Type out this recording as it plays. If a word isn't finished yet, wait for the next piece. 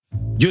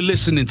You're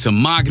listening to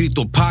My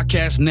Grito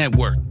Podcast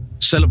Network,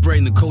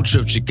 celebrating the culture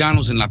of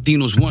Chicanos and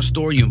Latinos one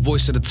story and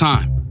voice at a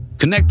time.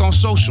 Connect on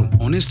social,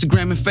 on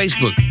Instagram and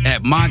Facebook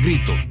at My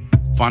Grito.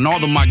 Find all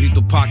the My Grito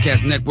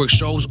Podcast Network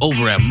shows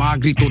over at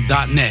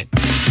mygrito.net.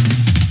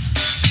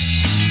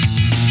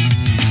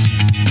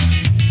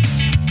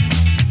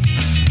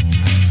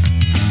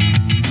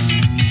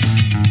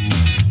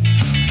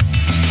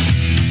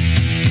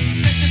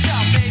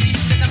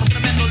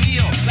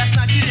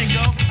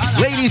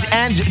 Ladies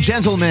and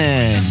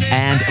gentlemen,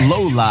 and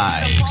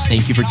lowlives,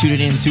 thank you for tuning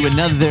in to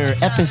another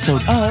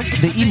episode of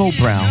the Emo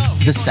Brown,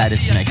 the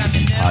saddest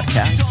Mexican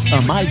podcast,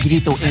 a My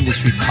Grito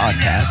Industry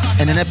podcast,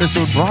 and an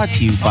episode brought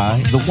to you by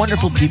the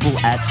wonderful people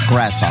at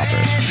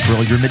Grasshopper for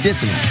all your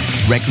medicinal,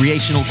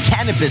 recreational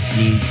cannabis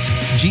needs,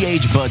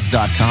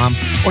 ghbuds.com,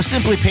 or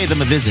simply pay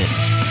them a visit.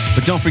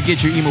 But don't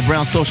forget your Emo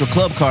Brown social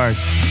club card,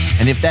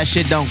 and if that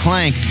shit don't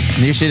clank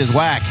and your shit is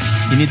whack,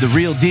 you need the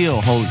real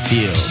deal,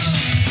 Holyfield.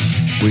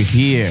 We're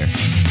here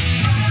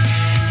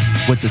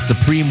with the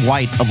supreme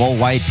white of all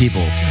white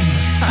people.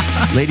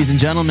 Ladies and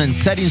gentlemen,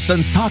 Setting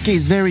Sun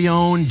Sake's very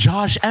own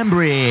Josh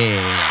Embry.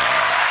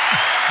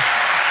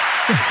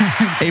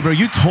 Hey, bro,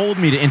 you told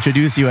me to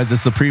introduce you as the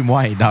supreme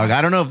white, dog.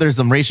 I don't know if there's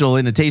some racial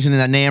intonation in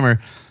that name or...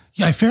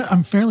 Yeah,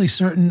 I'm fairly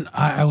certain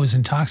I was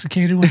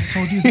intoxicated when I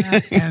told you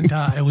that, and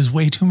it was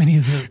way too many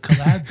of the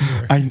collab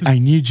beer. I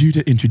need you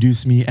to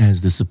introduce me as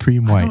the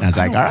Supreme White. And I was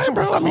like, all right,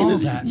 bro. I mean,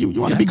 you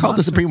want to be called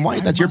the Supreme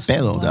White? That's your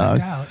payload, dog.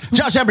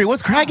 Josh Embry,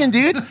 what's cracking,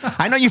 dude?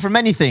 I know you for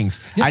many things.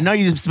 Yeah. I know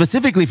you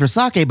specifically for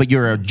sake, but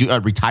you're a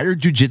retired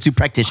jiu-jitsu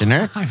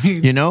practitioner. I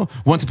mean, you know,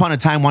 once upon a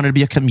time wanted to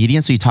be a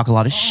comedian, so you talk a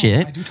lot of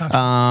shit. I do talk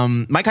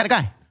my kind of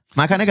guy.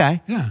 My kind of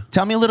guy. Yeah.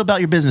 Tell me a little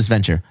about your business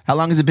venture. How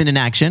long has it been in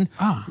action?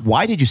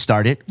 Why did you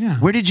start it? Yeah.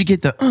 Where did you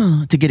get the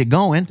to get it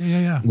going?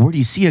 Yeah. Where do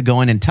you see it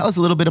going? And tell us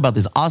a little bit about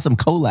this awesome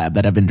collab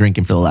that I've been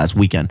drinking for the last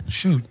weekend.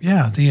 Shoot.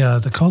 Yeah.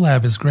 The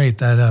collab is great.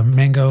 That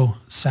mango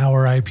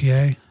sour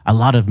IPA. A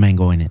lot of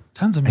mango in it.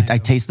 Tons of mango. I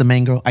taste the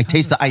mango. I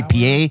taste the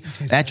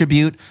IPA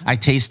attribute. I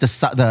taste the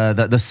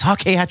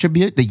sake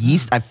attribute, the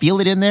yeast. I feel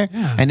it in there,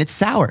 and it's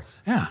sour.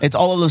 Yeah, it's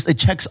all of those. It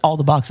checks all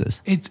the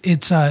boxes.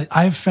 It's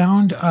I've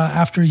found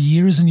after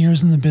years and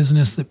years in the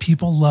business that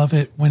people love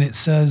it when it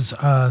says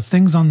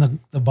things on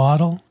the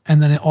bottle,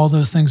 and then all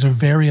those things are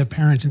very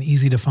apparent and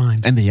easy to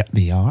find. And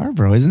they are,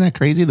 bro. Isn't that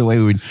crazy the way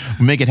we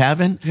make it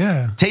happen?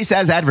 Yeah. Taste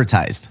as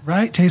advertised.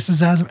 Right. Taste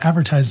as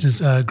advertised is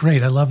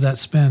great. I love that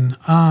spin.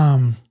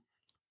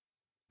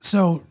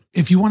 So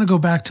if you want to go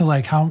back to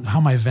like how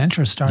my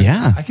venture started,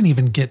 I can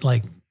even get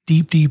like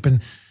deep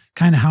and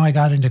kind of how I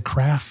got into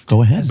craft.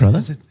 Go ahead, brother.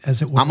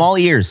 As it were. I'm all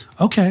ears.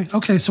 Okay.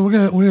 So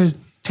we're gonna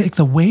take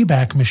the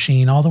Wayback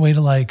Machine all the way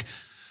to like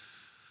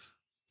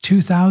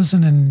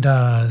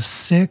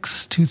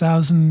 2006,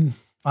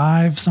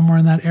 2005, somewhere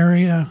in that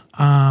area.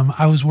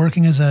 I was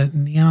working as a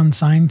neon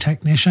sign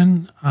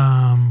technician,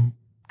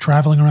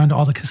 traveling around to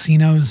all the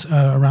casinos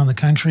around the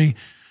country,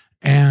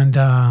 and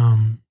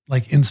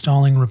like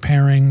installing,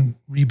 repairing,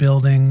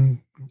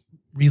 rebuilding,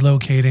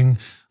 relocating,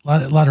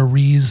 a lot of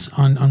re's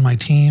on my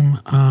team.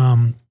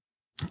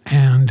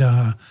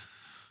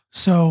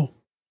 So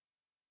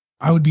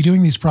I would be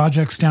doing these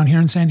projects down here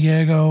in San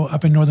Diego,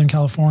 up in Northern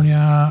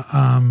California,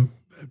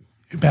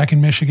 back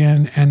in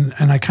Michigan. And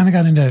I kind of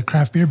got into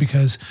craft beer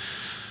because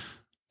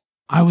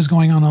I was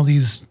going on all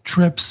these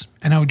trips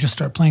and I would just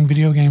start playing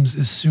video games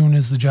as soon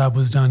as the job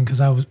was done.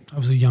 Cause I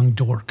was a young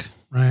dork,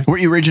 right? Where are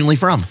you originally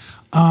from?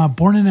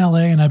 Born in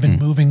LA, and I've been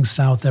moving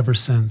south ever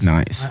since.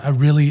 Nice. I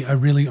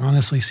really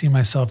honestly see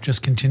myself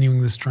just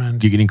continuing this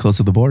trend. You're getting close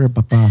to the border,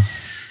 Papa.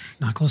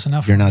 Not close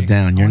enough. You're not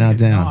down. You're not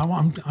down.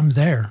 No, I'm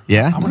there.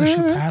 Yeah. I want to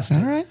shoot past it.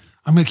 All right.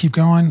 I'm going to keep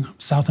going.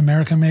 South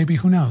America, maybe.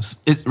 Who knows?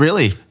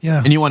 Really?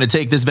 Yeah. And you want to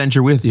take this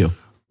venture with you?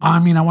 I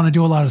mean, I want to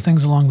do a lot of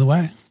things along the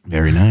way.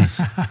 Very nice.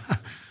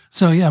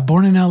 So yeah,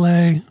 born in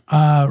LA,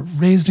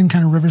 raised in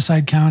kind of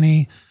Riverside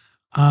County.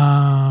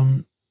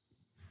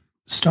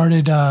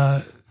 Started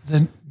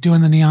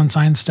doing the neon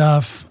sign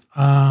stuff.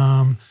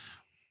 I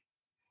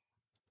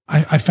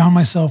found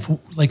myself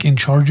like in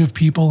charge of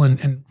people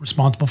and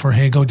responsible for,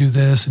 hey, go do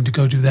this and to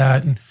go do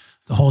that. And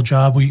the whole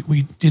job,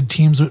 we did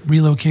teams that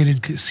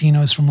relocated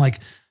casinos from like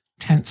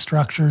tent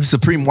structures.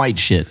 Supreme White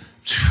shit.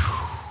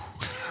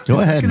 Go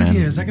ahead, man.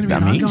 Is that going to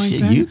be an ongoing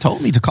thing? You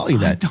told me to call you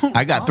that.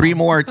 I got three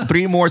more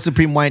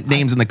Supreme White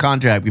names in the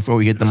contract before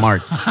we hit the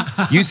mark.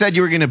 You said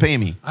you were going to pay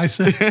me. I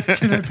said,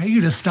 can I pay you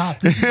to stop?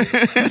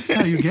 This is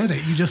how you get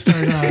it. You just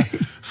start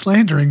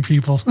slandering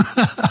people.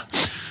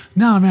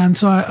 No, man.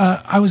 So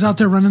I was out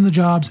there running the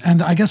jobs,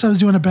 and I guess I was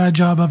doing a bad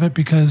job of it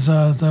because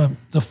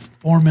the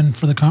foreman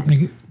for the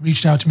company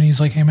reached out to me.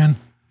 He's like, hey, man,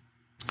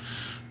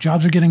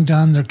 jobs are getting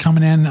done. They're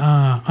coming in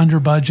under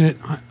budget,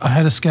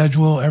 ahead of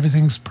schedule.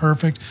 Everything's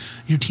perfect.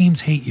 Your teams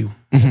hate you.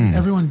 Mm-hmm.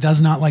 Everyone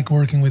does not like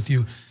working with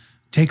you.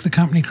 Take the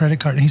company credit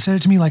card. And he said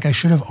it to me like I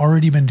should have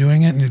already been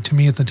doing it. And to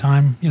me at the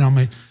time, you know, I'm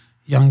a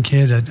young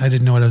kid. I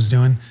didn't know what I was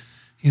doing.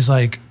 He's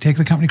like, take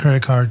the company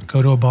credit card,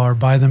 go to a bar,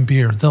 buy them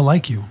beer. They'll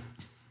like you.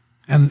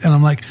 And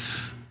I'm like,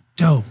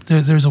 dope.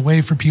 There's a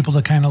way for people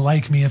to kind of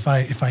like me if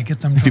I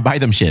get them. If you buy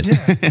them shit. Yeah,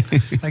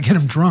 if I get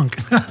them drunk.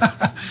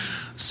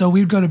 So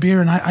we'd go to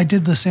beer, and I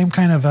did the same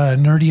kind of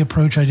nerdy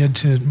approach I did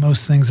to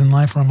most things in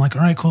life, where I'm like,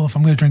 all right, cool. If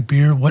I'm going to drink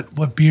beer,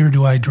 what beer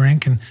do I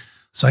drink? And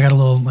so I got a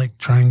little like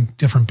trying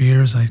different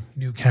beers, like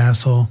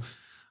Newcastle,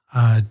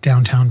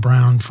 Downtown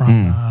Brown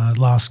from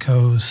Lost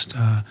Coast,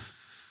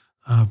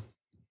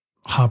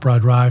 Hop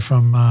Rod Rye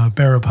from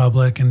Bear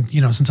Republic. And,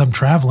 since I'm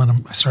traveling,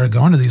 I started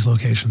going to these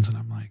locations, and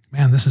I'm like,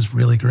 man, this is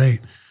really great.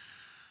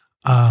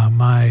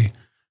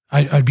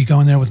 I'd be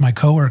going there with my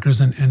coworkers,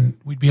 and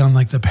we'd be on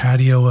like the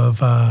patio of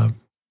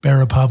Bear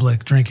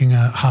Republic drinking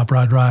a Hop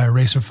Rod Rye or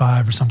Racer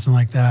 5 or something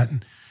like that.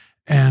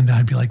 And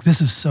I'd be like,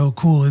 this is so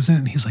cool, isn't it?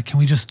 And he's like, can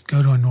we just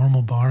go to a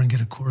normal bar and get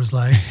a Coors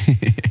Light?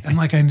 And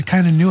like, I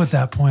kind of knew at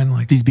that point,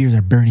 like, these beers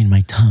are burning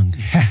my tongue.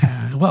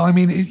 Yeah. Well, I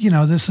mean,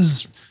 this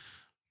is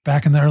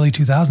back in the early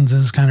 2000s. This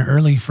is kind of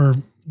early for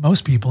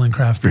most people in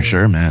craft beer. For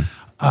sure, man.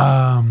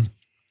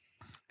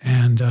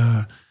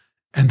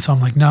 And so I'm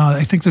like, no,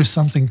 I think there's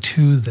something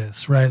to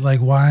this, right? Like,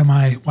 why am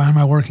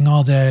I working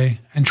all day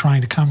and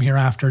trying to come here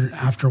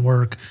after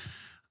work?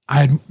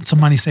 I had some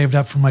money saved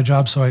up from my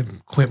job, so I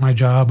quit my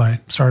job. I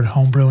started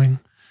home brewing,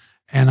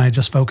 and I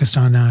just focused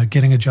on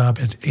getting a job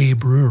at a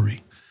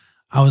brewery.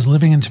 I was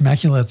living in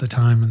Temecula at the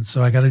time, and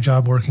so I got a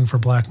job working for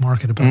Black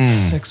Market about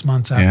 6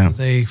 months after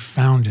they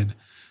founded,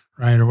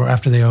 right, or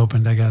after they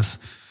opened, I guess.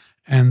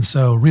 And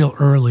so real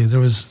early,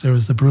 there was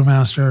the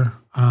brewmaster.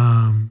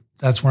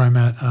 That's where I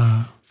met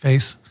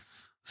Face.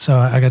 So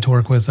I got to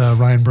work with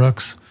Ryan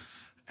Brooks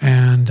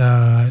and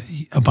a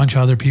bunch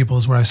of other people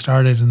is where I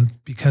started. And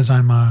because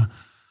I'm a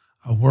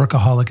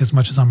workaholic as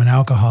much as I'm an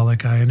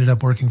alcoholic, I ended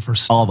up working for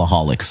all the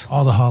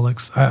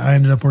holics. I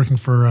ended up working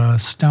for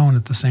Stone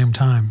at the same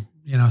time.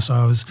 So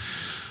I was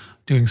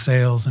doing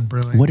sales and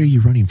brewing. What are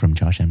you running from,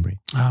 Josh Embry?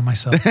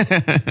 Myself.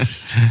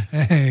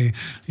 Hey,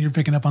 you're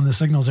picking up on the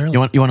signals early. You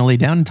want to lay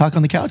down and talk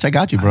on the couch? I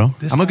got you, bro.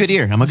 I'm a good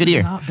ear.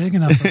 Not big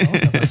enough for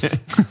both of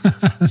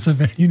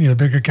us. You need a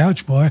bigger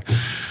couch, boy.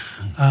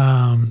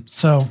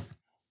 So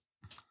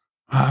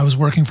I was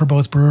working for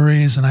both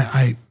breweries, and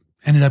I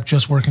ended up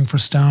just working for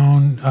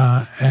Stone,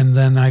 and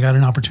then I got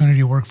an opportunity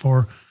to work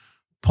for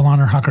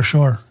Paulaner Hocker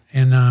Shore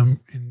in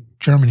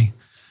Germany.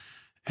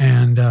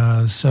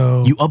 And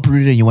so you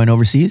uprooted and you went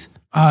overseas?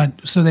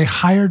 So they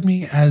hired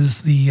me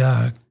as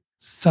the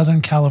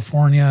Southern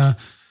California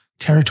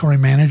territory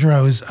manager.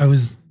 I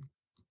was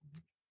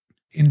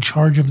in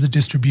charge of the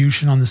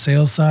distribution on the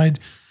sales side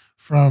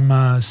from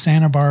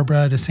Santa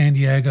Barbara to San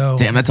Diego.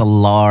 Damn, that's a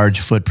large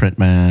footprint,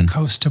 man.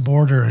 Coast to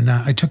border. And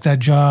I took that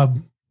job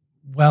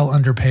well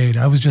underpaid.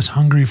 I was just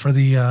hungry for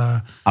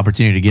the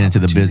opportunity to get into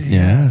the business.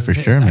 Yeah, for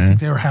sure, man. I think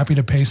they were happy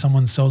to pay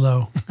someone so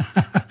low.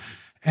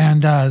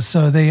 And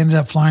so they ended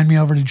up flying me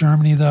over to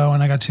Germany, though,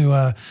 and I got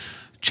to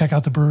check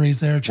out the breweries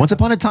there. Once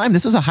upon a time,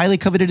 this was a highly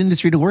coveted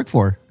industry to work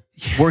for.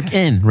 Yeah. Work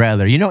in,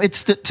 rather. It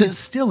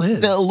still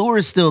is. The allure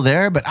is still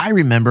there, but I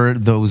remember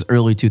those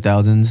early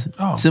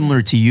 2000s,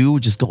 similar to you,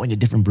 just going to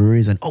different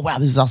breweries and, oh, wow,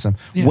 this is awesome.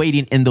 Yeah.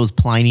 Waiting in those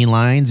Pliny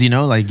lines,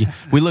 like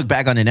we look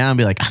back on it now and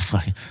be like,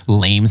 fucking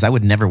lames. I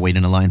would never wait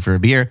in a line for a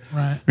beer.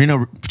 Right.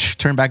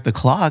 Turn back the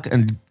clock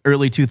and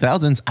early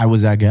 2000s, I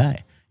was that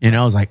guy.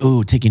 I was like,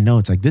 ooh, taking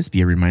notes. Like, this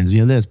beer reminds me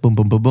of this. Boom,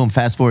 boom, boom, boom.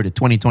 Fast forward to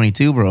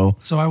 2022, bro.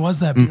 So I was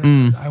that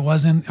beer. I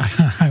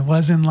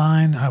was in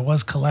line. I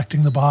was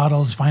collecting the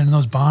bottles, finding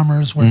those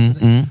bombers,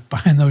 buying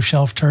those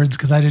shelf turds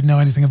because I didn't know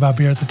anything about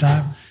beer at the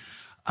time.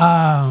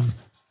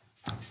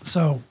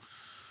 So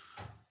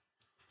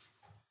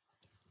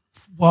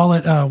while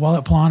at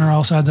Paulaner, I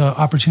also had the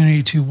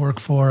opportunity to work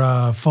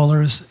for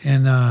Fuller's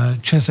in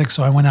Chiswick.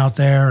 So I went out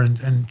there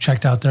and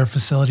checked out their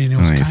facility, and it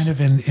was kind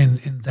of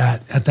in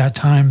that at that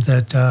time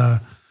that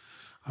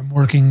I'm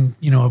working,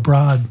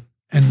 abroad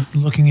and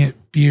looking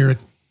at beer,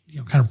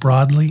 kind of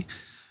broadly.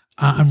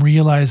 I'm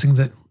realizing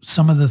that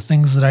some of the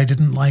things that I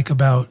didn't like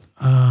about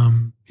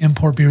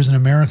import beers in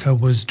America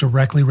was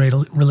directly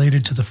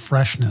related to the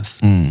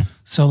freshness.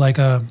 So like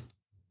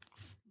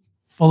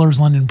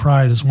Fuller's London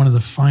Pride is one of the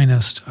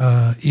finest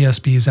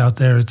ESBs out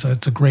there.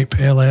 It's a great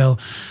pale ale.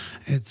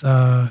 It's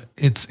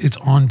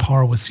on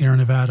par with Sierra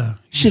Nevada.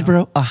 Shit,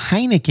 bro. A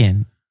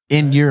Heineken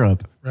in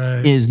Europe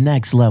is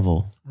next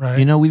level.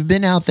 Right. We've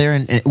been out there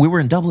and we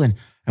were in Dublin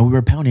and we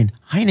were pounding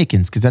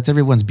Heinekens because that's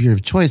everyone's beer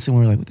of choice. And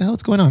we were like, what the hell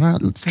is going on? All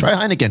right, let's try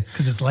Heineken.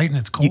 Because it's light and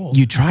it's cold.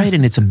 You try it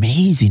and it's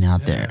amazing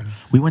out there.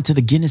 We went to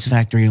the Guinness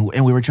factory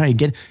and we were trying to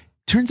get.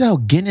 Turns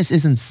out Guinness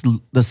isn't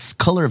the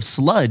color of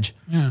sludge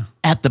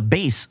at the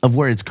base of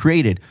where it's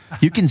created.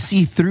 You can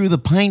see through the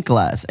pint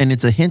glass and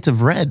it's a hint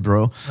of red,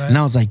 bro. Right. And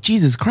I was like,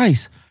 Jesus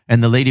Christ.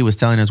 And the lady was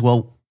telling us,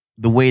 well,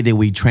 the way that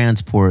we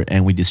transport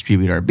and we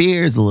distribute our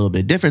beer is a little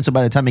bit different. So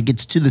by the time it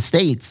gets to the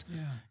States,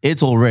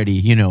 it's already,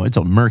 it's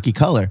a murky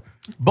color.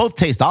 Both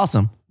taste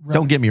awesome. Right.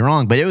 Don't get me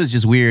wrong, but it was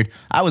just weird.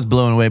 I was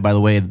blown away by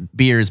the way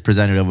beer is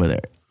presented over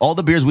there. All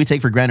the beers we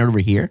take for granted over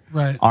here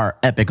Right. are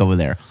epic over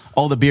there.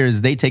 All the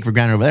beers they take for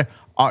granted over there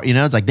are,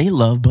 it's like they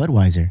love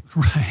Budweiser.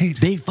 Right.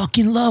 They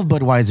fucking love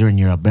Budweiser in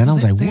Europe, man. I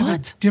was like, They have a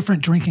what?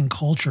 different drinking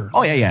culture.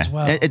 Oh yeah. As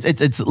well.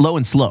 It's low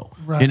and slow,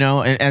 Right.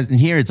 And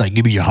here it's like,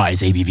 give me your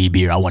highest ABV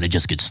beer. I want to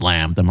just get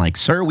slammed. I'm like,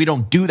 sir, we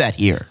don't do that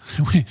here.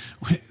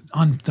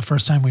 On the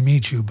first time we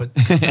meet you, but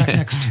come back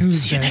next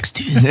Tuesday. See you next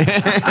Tuesday.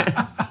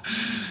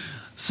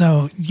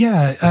 So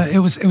yeah, it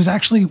was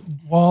actually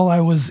while I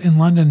was in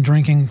London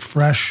drinking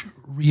fresh,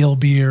 real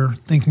beer,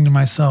 thinking to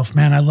myself,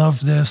 man, I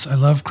love this. I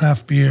love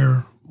craft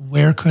beer.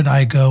 Where could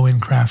I go in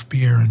craft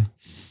beer? And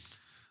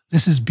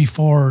this is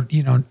before,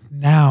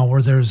 now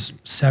where there's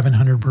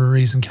 700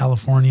 breweries in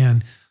California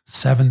and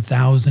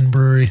 7,000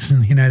 breweries in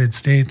the United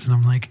States. And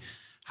I'm like,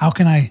 how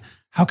can I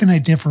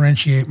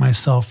differentiate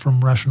myself from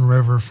Russian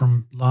River,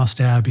 from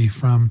Lost Abbey,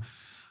 from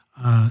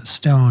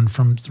Stone,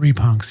 from Three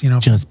Punks,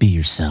 Just be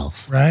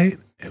yourself. right?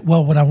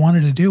 Well, what I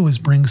wanted to do was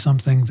bring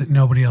something that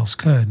nobody else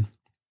could.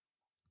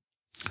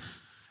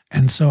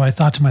 And so I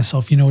thought to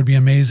myself, it would be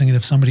amazing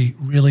if somebody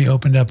really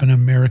opened up an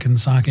American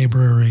sake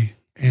brewery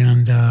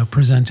and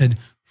presented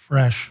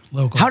fresh,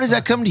 local. How does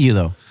that come to you,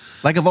 though?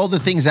 Like, of all the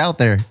things out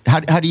there,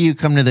 how do you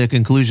come to the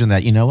conclusion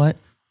that, you know what?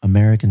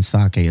 American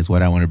sake is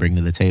what I want to bring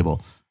to the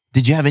table?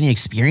 Did you have any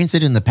experience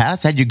in the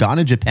past? Had you gone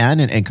to Japan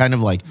and kind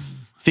of like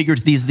figured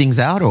these things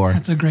out, or?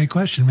 That's a great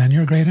question, man.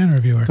 You're a great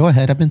interviewer. Go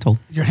ahead. I've been told.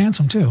 You're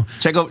handsome too.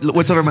 Check out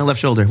what's over my left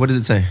shoulder. What does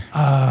it say?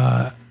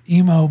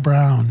 Emo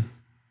Brown.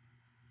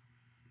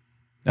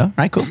 Oh, all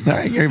right, cool. All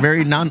right, you're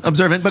very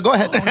non-observant, but go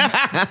ahead.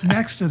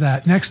 Next to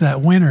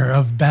that, winner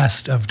of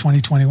Best of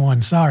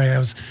 2021. Sorry, I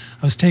was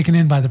taken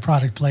in by the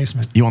product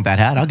placement. You want that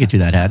hat? I'll get you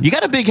that hat. You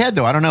got a big head,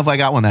 though. I don't know if I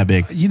got one that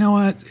big. You know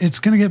what? It's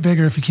going to get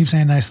bigger if you keep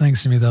saying nice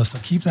things to me, though. So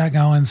keep that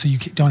going so you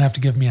don't have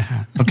to give me a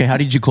hat. Okay, how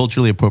did you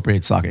culturally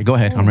appropriate sake? Go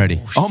ahead, I'm ready.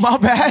 Oh, my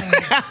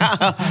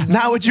bad.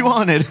 Not what you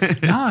wanted.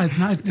 No, it's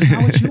not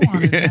what you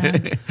wanted,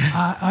 man.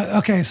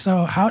 Okay,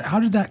 so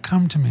how did that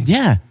come to me?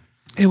 Yeah,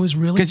 It was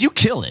really... because you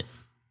kill it.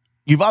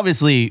 You've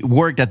obviously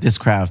worked at this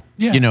craft,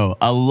 Yeah.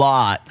 a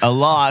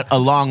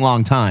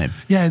long time.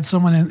 Yeah, and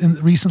someone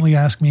recently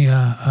asked me,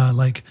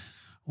 like,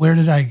 where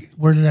did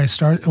I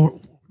start, or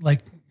like,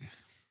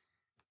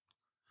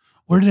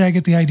 where did I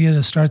get the idea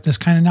to start this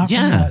kind of, not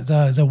Yeah.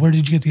 from the where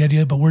did you get the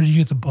idea, but where did you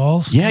get the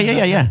balls? Yeah.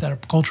 That are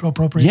cultural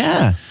appropriation.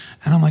 Yeah.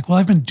 And I'm like, well,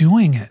 I've been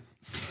doing it.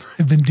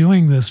 I've been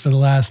doing this for the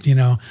last,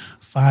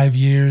 5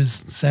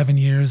 years, 7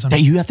 years.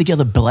 That you have to get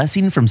a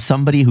blessing from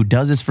somebody who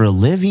does this for a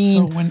living.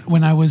 So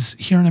when I was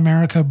here in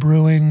America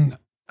brewing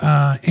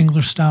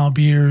English style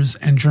beers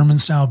and German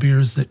style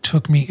beers that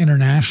took me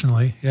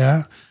internationally,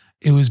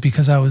 it was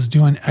because I was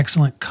doing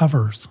excellent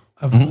covers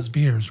of those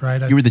beers,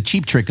 right? You were the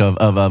Cheap Trick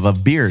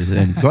of beers.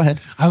 And go ahead.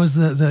 I was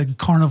the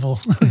carnival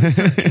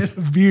circuit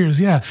of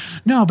beers. Yeah,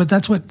 no, but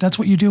that's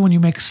what you do when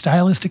you make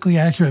stylistically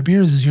accurate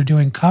beers, is you're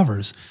doing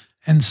covers.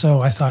 And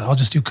so I thought I'll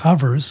just do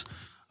covers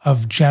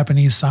of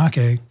Japanese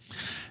sake.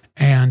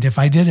 And if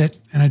I did it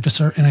and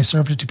I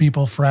served it to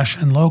people fresh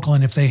and local,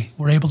 and if they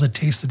were able to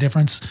taste the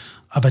difference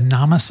of a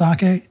Nama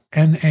sake,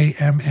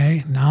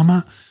 Nama,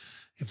 Nama,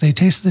 if they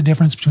tasted the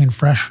difference between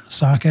fresh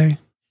sake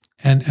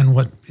and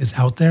what is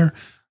out there,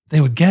 they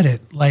would get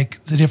it,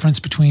 like the difference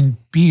between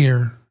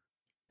beer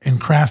and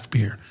craft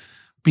beer.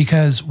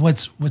 Because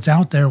what's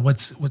out there,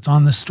 what's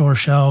on the store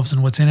shelves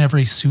and what's in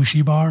every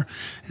sushi bar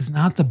is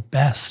not the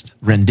best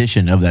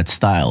Rendition of that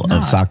style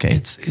of sake.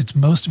 It's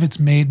most of it's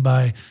made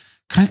by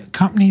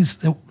companies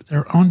that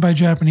are owned by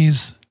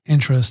Japanese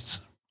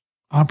interests,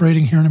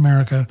 operating here in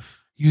America,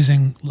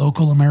 using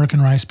local American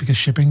rice because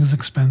shipping is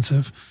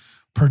expensive,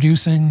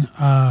 producing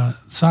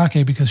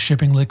sake because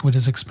shipping liquid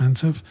is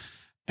expensive,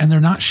 and they're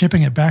not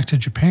shipping it back to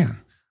Japan.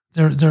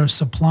 They're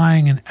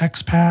supplying an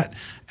expat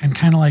and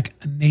kind of like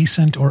a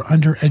nascent or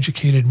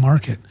undereducated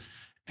market.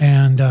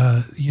 And,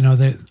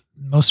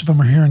 most of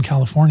them are here in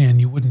California,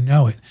 and you wouldn't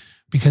know it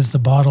because the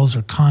bottles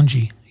are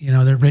kanji,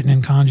 they're written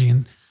in kanji.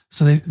 And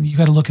so you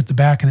got to look at the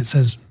back and it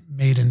says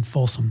made in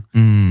Folsom,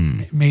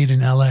 made in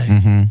LA,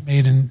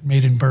 made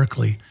in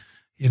Berkeley,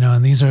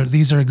 and these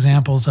are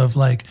examples of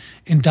like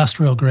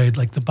industrial grade,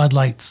 like the Bud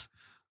Lights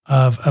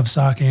of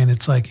sake. And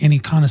it's like any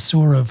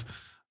connoisseur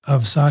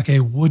of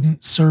sake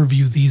wouldn't serve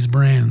you these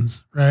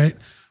brands, right?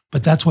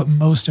 But that's what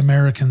most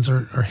Americans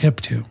are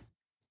hip to.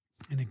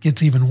 And it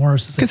gets even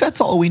worse. Because that's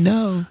all we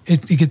know.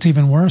 It gets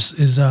even worse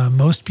is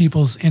most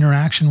people's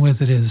interaction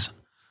with it is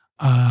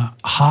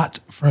hot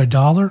for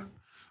 $1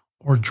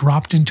 or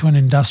dropped into an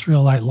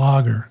industrial light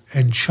lager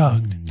and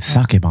chugged.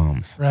 Sake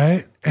bombs.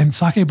 Right? And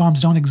sake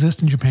bombs don't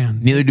exist in Japan.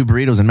 Neither do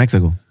burritos in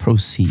Mexico.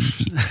 Proceed.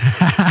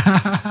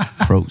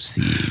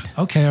 Proceed.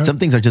 Okay. Some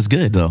things are just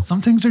good, though.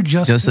 Some things are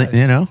just good.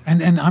 You know.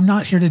 And I'm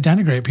not here to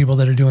denigrate people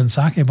that are doing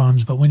sake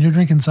bombs, but when you're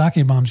drinking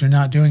sake bombs, you're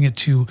not doing it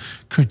to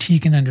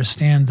critique and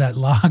understand that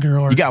lager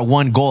or You got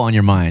one goal on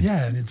your mind.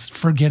 yeah, and it's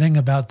forgetting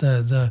about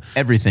the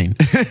Everything.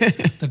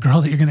 the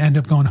girl that you're going to end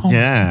up going home with.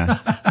 Yeah.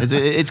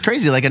 It's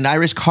crazy. Like an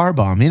Irish car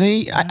bomb. You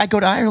know, I go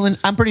to Ireland.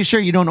 I'm pretty sure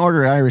you don't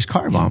order an Irish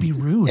car bomb. It'd be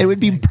rude. It would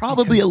I be think,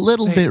 probably a because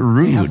little bit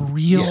rude. They have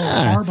real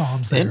car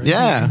bombs there. And-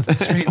 yeah.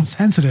 It's straight and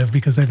sensitive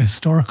because they have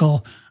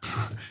historical,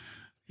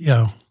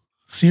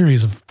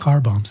 series of car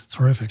bombs. It's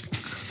horrific.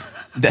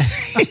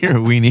 You're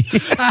a weenie.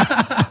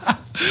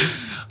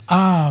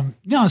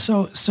 No,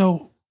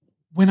 so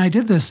when I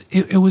did this,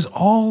 it was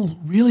all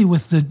really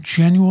with the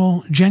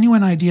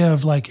genuine idea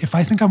of like, if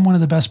I think I'm one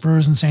of the best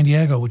brewers in San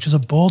Diego, which is a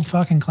bold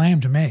fucking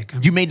claim to make.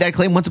 You made that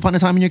claim once upon a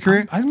time in your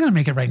career? I'm going to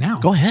make it right now.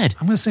 Go ahead.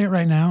 I'm going to say it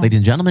right now. Ladies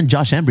and gentlemen,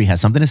 Josh Embry has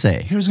something to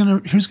say. Here's gonna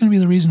be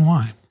the reason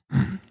why.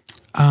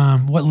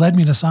 What led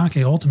me to sake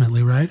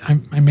ultimately, right?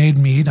 I made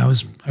mead.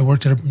 I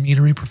worked at a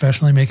meadery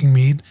professionally making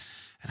mead,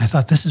 and I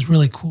thought this is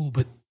really cool,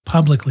 but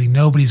publicly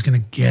nobody's gonna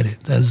get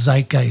it. The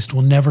zeitgeist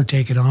will never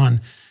take it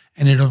on,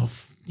 and it'll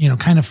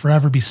kind of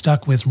forever be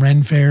stuck with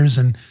Ren fairs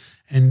and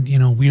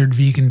weird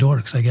vegan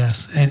dorks, I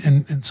guess.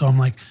 And so I'm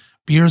like,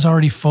 beer's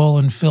already full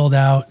and filled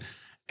out,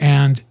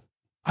 and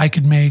I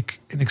could make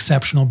an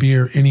exceptional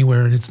beer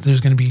anywhere, and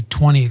there's going to be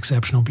 20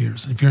 exceptional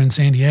beers. If you're in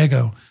San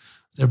Diego,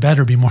 there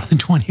better be more than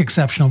 20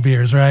 exceptional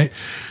beers, right?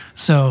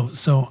 So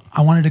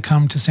I wanted to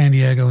come to San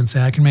Diego and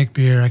say, I can make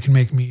beer, I can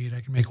make mead,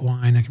 I can make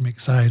wine, I can make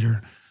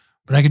cider,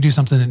 but I could do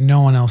something that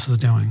no one else is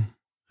doing,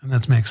 and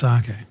that's make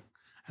sake.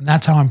 And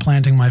that's how I'm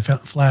planting my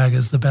flag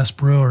as the best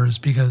brewers,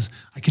 because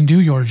I can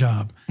do your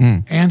job,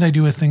 and I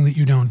do a thing that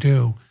you don't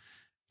do,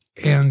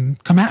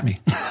 and come at me.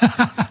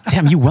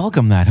 Damn, you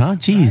welcome that, huh?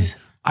 Jeez.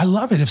 I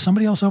love it. If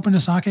somebody else opened a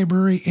sake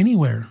brewery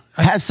anywhere.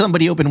 Has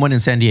somebody opened one in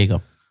San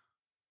Diego?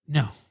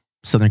 No.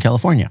 Southern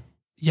California?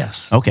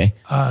 Yes. Okay.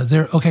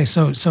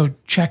 So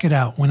check it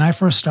out. When I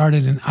first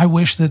started, and I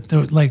wish that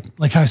there,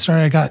 like how I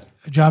started, I got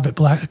a job at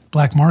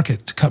Black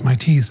Market to cut my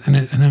teeth, and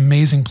an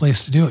amazing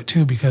place to do it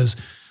too, because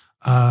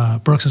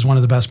Brooks is one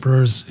of the best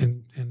brewers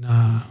in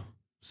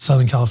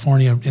Southern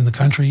California in the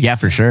country. Yeah,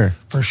 for sure.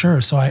 For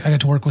sure. So I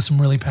got to work with some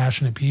really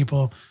passionate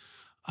people.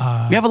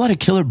 We have a lot of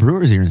killer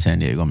brewers here in San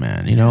Diego,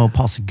 man. You know,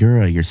 Paul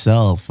Segura,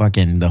 yourself,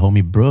 fucking the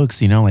homie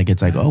Brooks,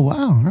 it's like, oh,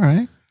 wow, all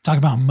right. Talk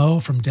about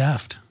Mo from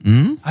Deft.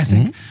 I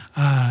think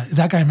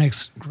that guy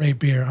makes great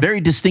beer. Very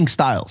distinct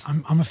styles.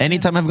 I'm a fan.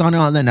 Anytime I've gone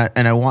on there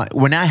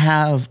when I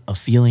have a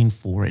feeling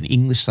for an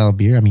English style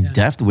beer, I mean,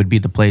 Deft would be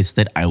the place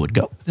that I would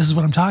go. This is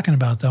what I'm talking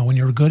about, though. When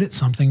you're good at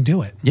something,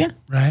 do it. Yeah.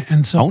 Right?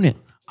 And so Own it.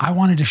 I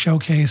wanted to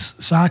showcase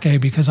sake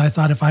because I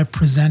thought if I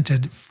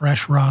presented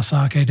fresh, raw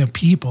sake to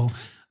people,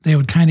 they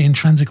would kind of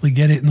intrinsically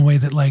get it in the way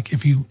that, like,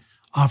 if you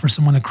offer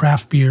someone a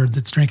craft beer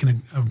that's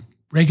drinking a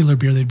regular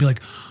beer, they'd be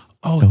like,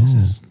 this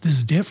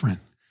is different.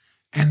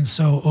 And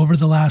so over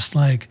the last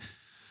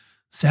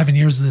 7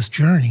 years of this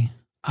journey,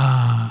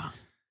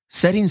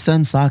 Setting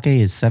Sun Sake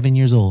is 7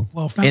 years old.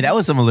 Well, hey, that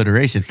was some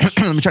alliteration.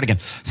 Let me try it again.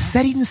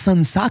 Setting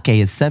Sun Sake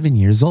is 7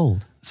 years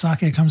old.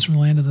 Sake comes from the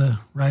land of the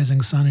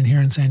rising sun, and here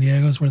in San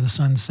Diego is where the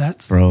sun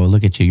sets. Bro,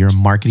 look at you. You're a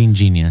marketing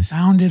genius.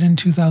 Founded in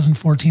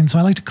 2014. So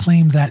I like to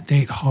claim that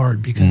date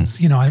hard because,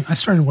 I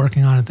started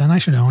working on it then. I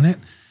should own it.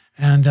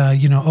 And,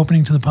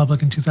 opening to the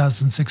public in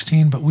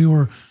 2016, but we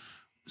were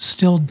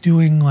still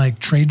doing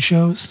trade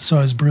shows. So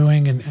I was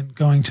brewing and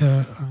going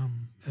to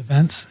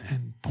events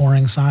and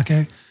pouring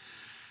sake.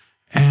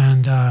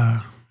 And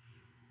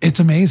it's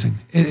amazing.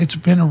 It's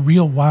been a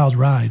real wild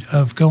ride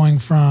of going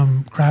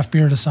from craft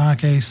beer to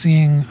sake,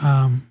 seeing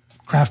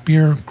craft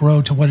beer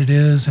grow to what it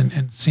is,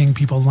 and seeing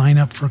people line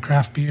up for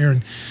craft beer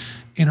and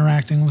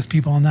interacting with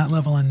people on that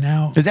level. And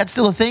now, is that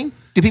still a thing?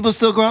 Do people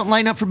still go out and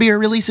line up for beer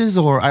releases?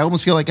 Or I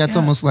almost feel like that's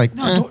almost like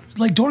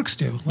like dorks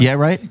do. Yeah,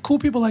 right. Cool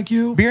people like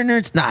you, beer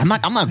nerds. Nah,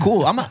 I'm not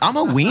cool. I'm a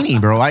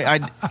weenie, bro.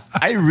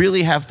 I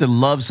really have to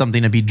love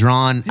something to be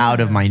drawn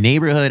out of my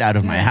neighborhood, out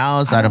of my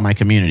house, out of my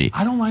community.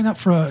 I don't line up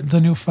for the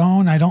new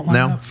phone. I don't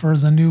line up for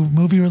the new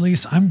movie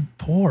release. I'm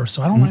poor,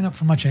 so I don't line up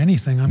for much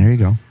anything. There you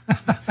go.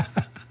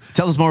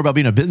 Tell us more about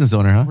being a business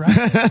owner, huh?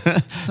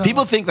 Right. So,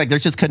 people think they're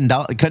just cutting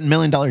 $1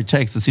 million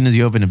checks as soon as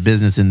you open a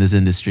business in this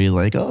industry.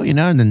 Like, and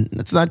then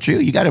that's not true.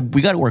 We got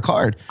to work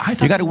hard.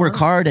 You got to work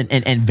hard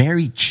and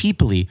very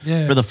cheaply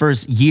for the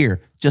first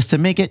year just to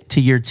make it to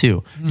year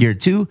 2. Year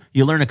 2,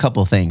 you learn a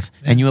couple of things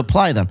and you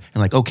apply them.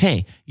 And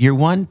okay, year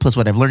 1 plus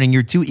what I've learned in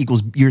year 2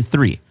 equals year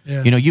 3.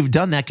 Yeah. You've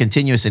done that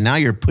continuous, and now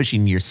you're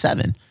pushing year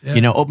 7.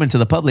 Yeah. Open to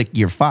the public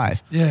year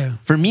 5. Yeah.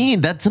 For me,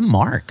 that's a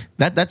mark.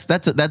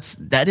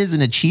 That is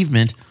an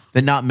achievement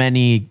that not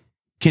many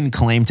can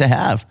claim to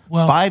have.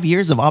 Well, 5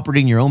 years of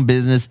operating your own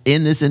business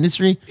in this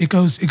industry. It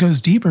goes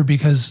deeper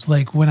because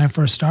when I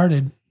first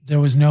started, there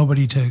was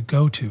nobody to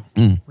go to.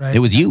 Right. It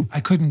was you.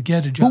 I couldn't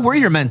get a job. Who were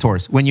your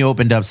mentors when you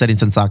opened up Setting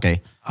Sun Sake?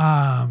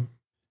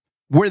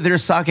 Were there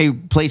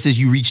sake places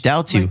you reached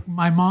out to?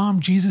 My mom,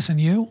 Jesus, and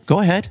you. Go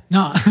ahead.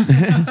 No.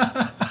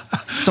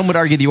 Some would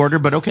argue the order,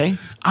 but okay.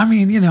 I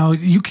mean,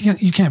 you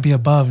can't be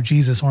above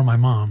Jesus or my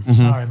mom.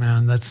 Sorry,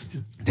 man. That's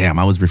Damn,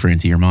 I was referring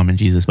to your mom and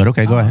Jesus, but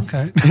okay, go ahead.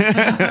 Okay.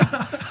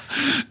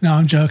 No,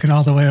 I'm joking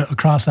all the way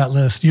across that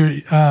list.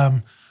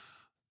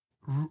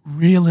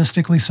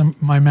 Realistically,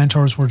 my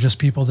mentors were just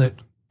people that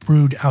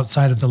brewed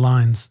outside of the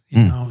lines.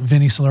 You know,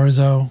 Vinny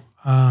Salorzo,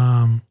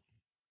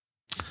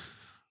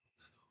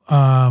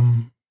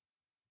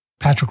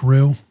 Patrick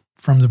Rue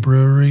from the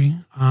brewery,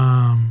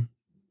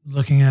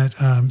 looking at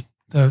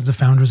the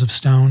founders of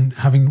Stone,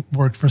 having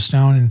worked for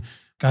Stone and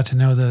got to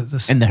know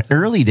the in the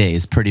early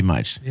days, pretty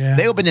much. Yeah.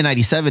 They opened in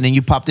 97 and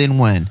you popped in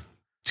when?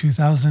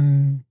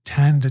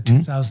 2010 to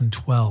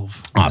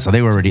 2012. Oh, so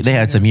they were already, they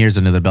had some years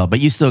under the belt, but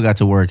you still got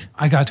to work.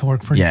 I got to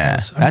work pretty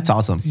close. That's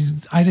awesome.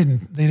 They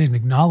didn't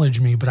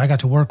acknowledge me, but I got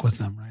to work with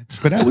them, right?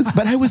 But I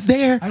was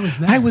there. I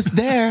was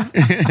there.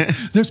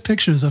 There's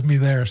pictures of me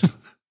there.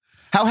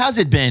 How has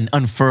it been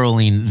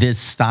unfurling this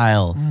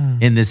style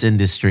in this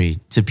industry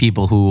to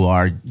people who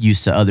are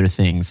used to other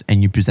things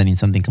and you presenting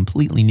something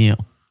completely new?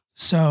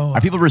 So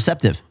are people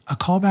receptive? A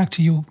callback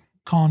to you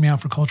calling me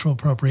out for cultural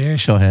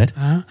appropriation. Go ahead.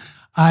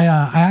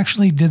 I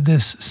actually did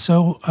this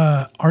so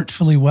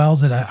artfully well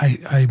that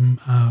I'm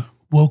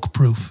woke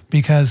proof,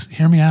 because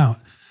hear me out.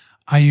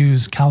 I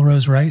use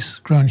Calrose rice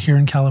grown here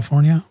in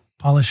California,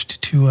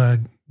 polished to a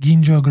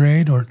ginjo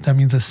grade, or that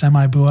means a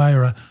semi-buai,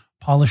 or a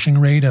polishing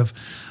rate of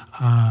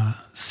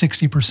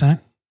 60%,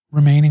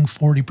 remaining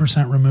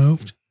 40%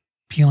 removed,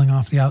 peeling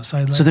off the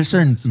outside layer. So there's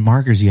certain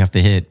markers you have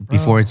to hit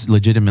before it's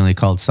legitimately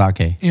called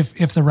sake.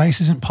 If the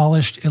rice isn't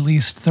polished, at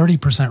least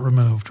 30%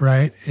 removed,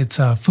 right? It's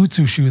a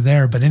futsushu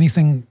there, but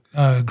anything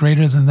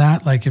greater than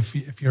that, like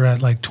if you're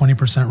at like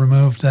 20%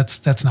 removed,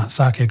 that's not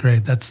sake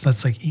grade.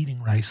 That's like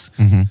eating rice.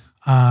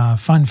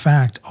 Fun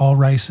fact, all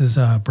rice is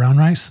brown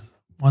rice,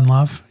 One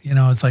Love.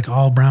 It's like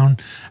all brown,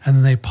 and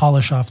then they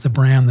polish off the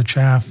bran, the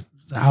chaff,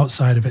 the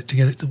outside of it to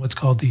get it to what's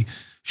called the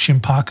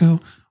shimpaku,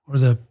 or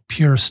the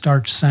pure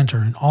starch center.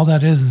 And all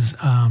that is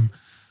a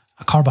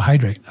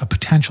carbohydrate, a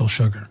potential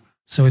sugar.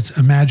 So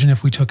imagine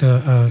if we took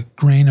a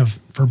grain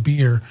for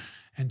beer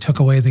and took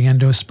away the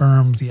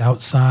endosperm, the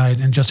outside,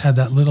 and just had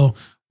that little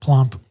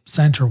plump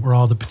center where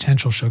all the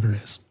potential sugar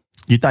is.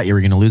 You thought you were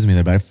going to lose me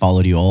there, but I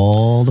followed you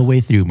all the way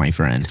through, my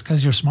friend. It's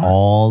because you're smart.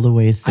 All the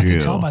way through. I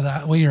could tell by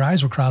the way your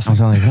eyes were crossing. I was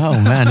like, oh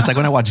man, it's like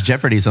when I watch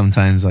Jeopardy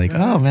sometimes, like,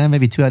 oh man,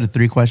 maybe 2 out of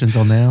 3 questions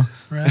I'll nail.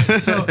 Right.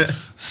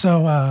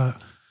 So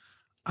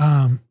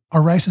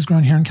our rice is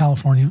grown here in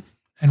California,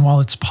 and while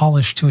it's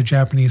polished to a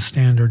Japanese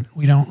standard,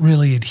 we don't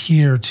really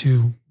adhere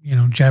to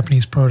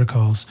Japanese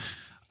protocols.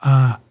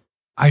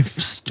 I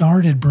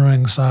started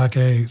brewing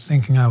sake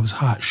thinking I was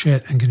hot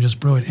shit and can just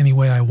brew it any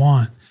way I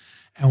want.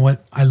 And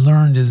what I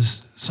learned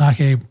is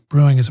sake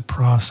brewing is a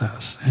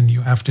process, and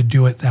you have to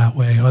do it that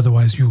way.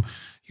 Otherwise you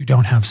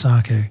don't have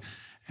sake.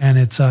 And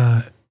it's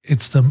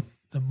the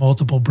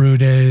multiple brew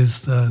days,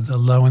 the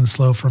low and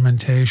slow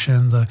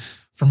fermentation, the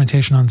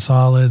fermentation on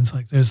solids.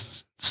 Like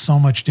there's so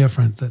much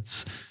different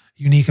that's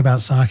unique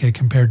about sake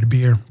compared to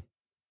beer.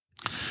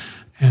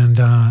 And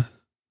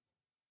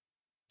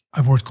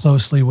I've worked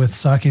closely with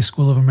Sake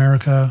School of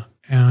America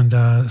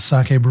and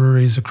sake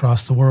breweries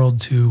across the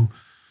world to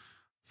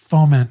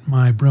foment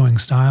my brewing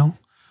style.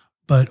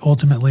 But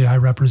ultimately I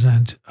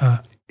represent,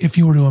 if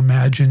you were to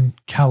imagine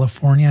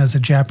California as a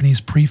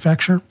Japanese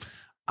prefecture,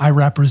 I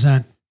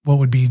represent what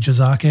would be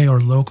jizake or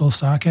local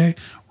sake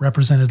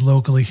represented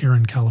locally here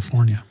in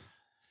California.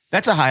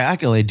 That's a high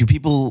accolade. Do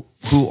people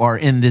who are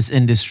in this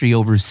industry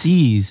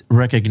overseas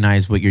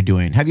recognize what you're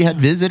doing? Have you had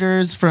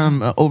visitors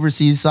from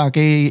overseas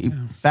sake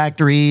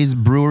factories,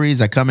 breweries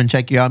that come and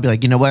check you out and be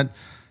like, you know what?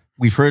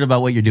 We've heard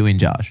about what you're doing,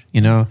 Josh.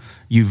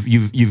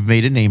 You've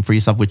made a name for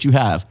yourself, which you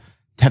have.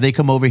 Have they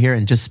come over here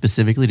and just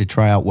specifically to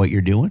try out what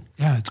you're doing?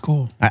 Yeah, it's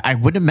cool. I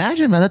would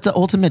imagine, man, that's the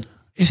ultimate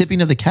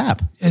tipping of the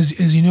cap.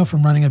 As you know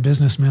from running a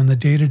business, man, the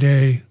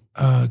day-to-day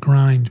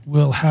grind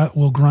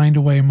will grind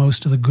away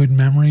most of the good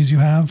memories you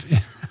have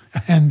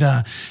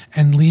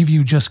and leave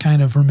you just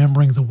kind of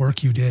remembering the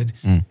work you did.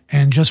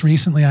 And just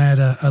recently I had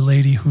a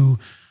lady who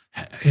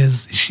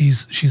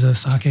she's a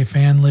sake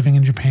fan living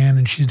in Japan,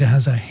 and she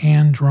has a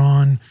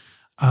hand-drawn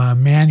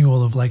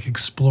manual of like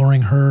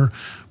exploring her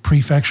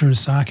prefecture's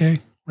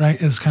sake, right?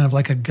 It's kind of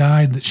like a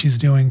guide that she's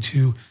doing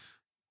to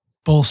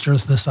bolster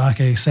the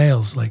sake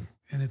sales.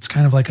 And it's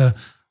kind of like a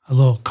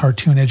little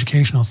cartoon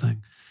educational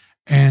thing.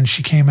 And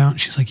she came out and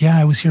she's like, yeah,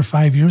 I was here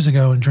 5 years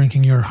ago and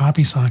drinking your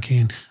hoppy sake,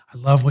 and I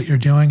love what you're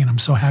doing, and I'm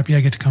so happy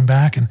I get to come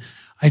back. And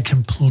I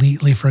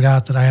completely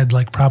forgot that I had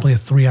like probably a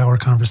 3-hour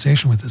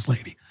conversation with this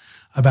lady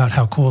about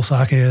how cool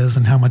sake is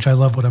and how much I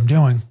love what I'm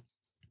doing.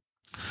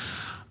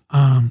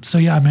 So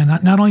yeah, man,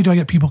 not only do I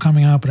get people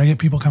coming out, but I get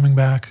people coming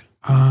back.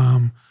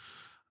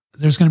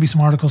 There's going to be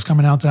some articles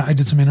coming out that I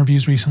did some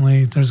interviews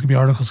recently. There's going to be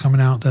articles coming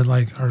out that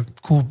like are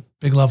cool,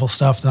 big level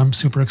stuff that I'm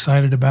super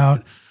excited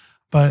about.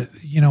 But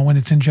when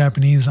it's in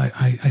Japanese,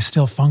 I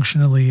still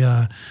functionally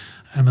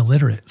I'm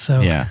illiterate.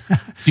 So Yeah.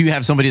 Do you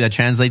have somebody that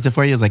translates it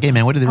for you? It's like, hey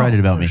man, what did they write it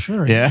about for me?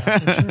 Sure, Yeah.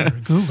 for sure.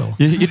 Google.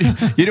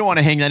 You don't want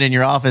to hang that in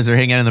your office or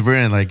hang out in the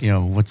room and like,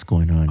 what's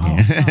going on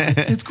here? No,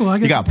 it's cool.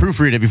 You got to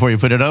proofread it before you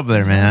put it up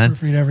there, man.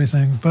 Proofread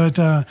everything, but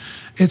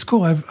it's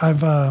cool.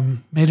 I've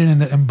made it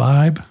into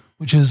Imbibe,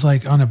 which is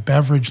like on a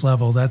beverage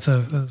level. That's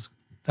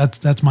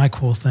my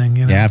cool thing.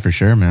 Yeah, for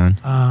sure, man.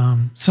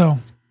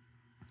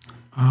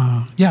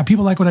 Yeah,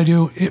 people like what I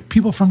do.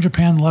 People from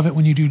Japan love it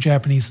when you do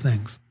Japanese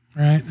things,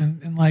 right?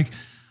 And like,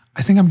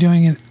 I think I'm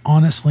doing it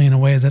honestly in a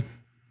way that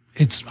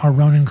it's our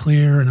Ronin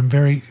clear, and I'm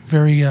very,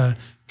 very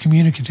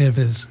communicative.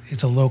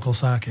 It's a local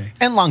sake.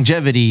 And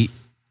longevity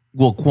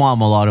will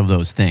qualm a lot of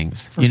those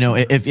things. Sure.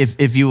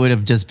 If you would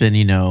have just been,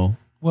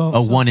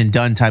 one and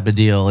done type of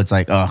deal, it's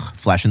like,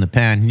 flash in the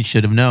pan. You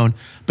should have known.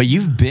 But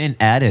you've been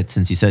at it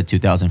since you said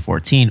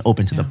 2014,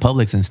 open to the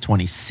public since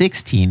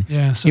 2016.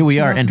 Yeah. So here we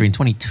are entering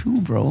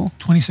 22, bro.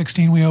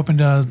 2016, we opened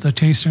the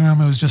tasting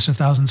room. It was just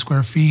 1,000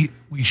 square feet.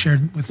 We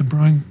shared with the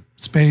brewing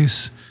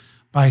space.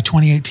 By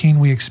 2018,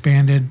 we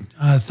expanded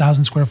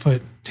 1,000 square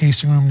foot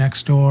tasting room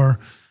next door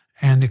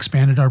and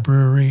expanded our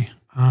brewery.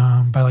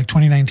 By like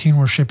 2019,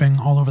 we're shipping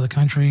all over the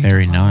country.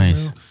 Very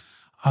nice.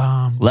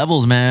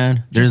 Levels,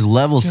 man. There's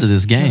levels to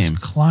this game.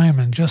 Just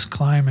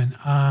climbing.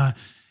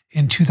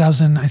 In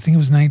 2000, I think it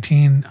was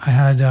 19, I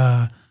had,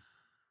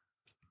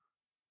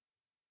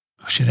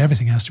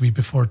 everything has to be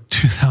before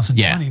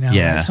 2020 now.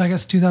 Yeah. Right? So I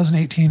guess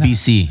 2018.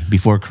 BC,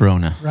 before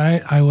Corona.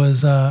 Right. I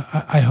was,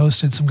 I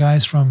hosted some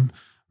guys from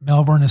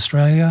Melbourne,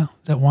 Australia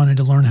that wanted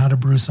to learn how to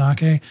brew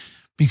sake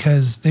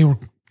because they were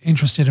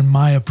interested in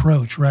my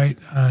approach, right?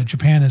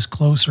 Japan is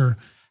closer.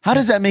 How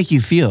does that make you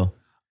feel?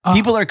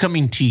 People are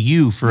coming to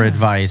you for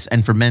advice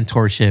and for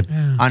mentorship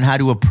on how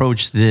to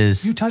approach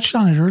this. You touched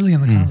on it early in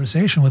the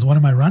conversation with what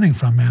am I running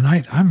from, man?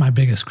 I'm my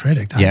biggest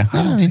critic. I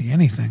don't see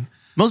anything.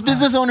 Most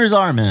business owners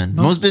are, man.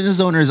 Most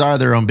business owners are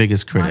their own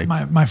biggest critic.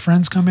 My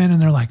friends come in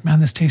and they're like, man,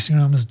 this tasting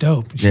room is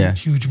dope.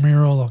 Huge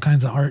mural, all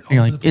kinds of art.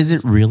 You're like, is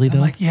it really though?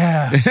 I'm like,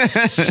 yeah.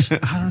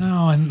 I don't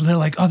know. And they're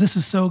like, oh, this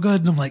is so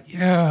good. And I'm like,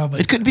 yeah, but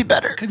it could be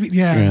better. Could be,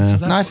 yeah. And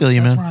so I feel you,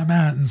 man. That's where I'm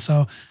at. And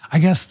so I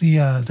guess the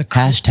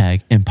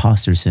hashtag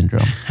imposter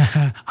syndrome.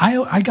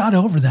 I got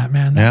over that,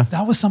 man.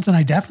 That was something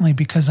I definitely,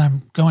 because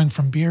I'm going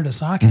from beer to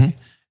sake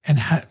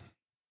and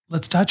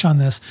let's touch on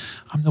this.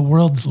 I'm the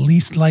world's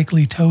least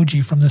likely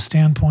Toji from the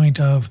standpoint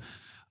of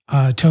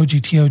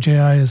Toji,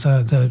 T-O-J-I, is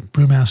the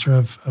brewmaster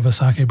of a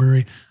sake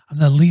brewery. I'm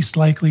the least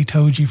likely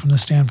Toji from the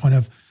standpoint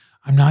of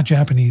I'm not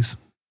Japanese.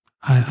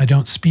 I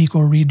don't speak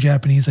or read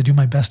Japanese. I do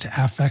my best to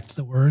affect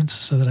the words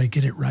so that I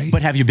get it right.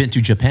 But have you been to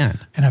Japan?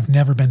 And I've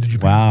never been to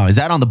Japan. Wow. Is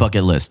that on the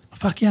bucket list?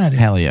 Fuck yeah, it is.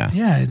 Hell yeah.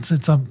 Yeah,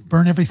 it's a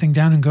burn everything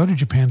down and go to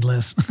Japan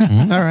list.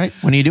 All right.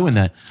 When are you doing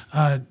that?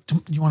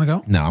 You want to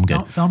go? No, I'm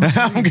good.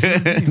 I'm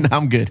good. No,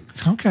 I'm good.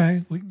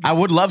 Okay. I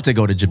would love to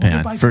go to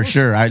Japan for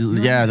sure.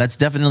 Yeah, that's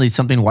definitely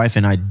something wife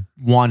and I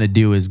want to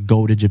do is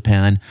go to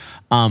Japan.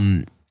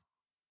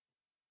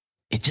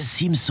 It just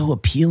seems so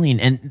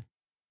appealing. And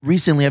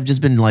recently I've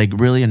just been like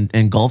really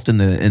engulfed in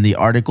the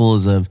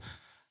articles of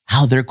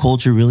how their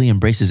culture really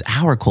embraces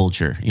our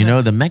culture, you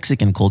know, the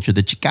Mexican culture,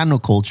 the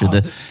Chicano culture,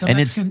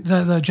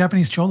 the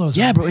Japanese cholos.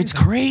 Yeah, bro, it's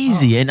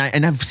crazy. And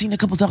I've seen a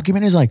couple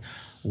documentaries like,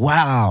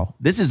 wow,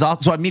 this is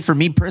awesome. So I mean, for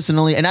me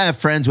personally, and I have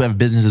friends who have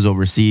businesses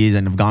overseas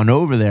and have gone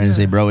over there and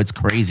say, bro, it's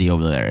crazy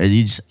over there.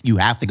 You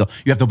have to go.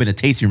 You have to open a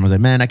tasting room. I was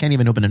like, man, I can't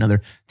even open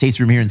another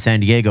tasting room here in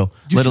San Diego,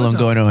 let alone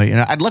going away. You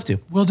know, I'd love to.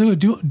 We'll do a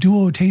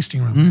duo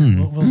tasting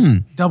room. We'll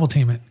double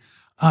team it.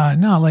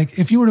 No, like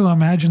if you were to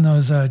imagine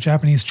those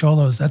Japanese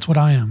cholos, that's what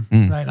I am,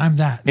 right? I'm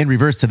that. In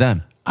reverse to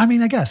them. I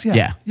mean, I guess,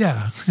 yeah.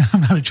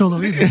 I'm not a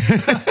cholo either.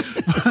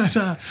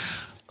 But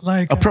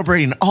like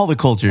appropriating all the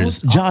cultures.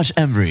 Josh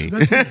Embry.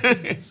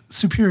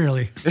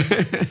 Superiorly.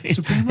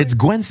 It's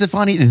Gwen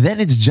Stefani,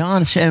 then it's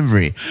Josh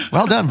Embry.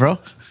 Well done, bro.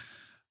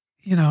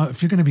 You know,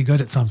 if you're going to be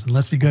good at something,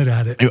 let's be good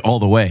at it. All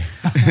the way.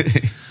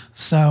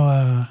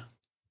 So,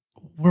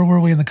 where were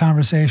we in the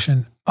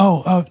conversation?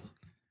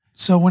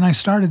 So when I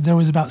started, there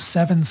was about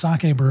 7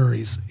 sake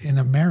breweries in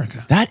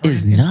America. That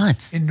is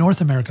nuts. In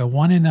North America.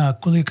 One in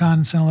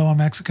Culiacan, Sinaloa,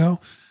 Mexico.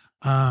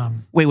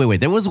 Wait.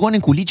 There was one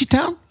in Culichi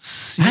Town?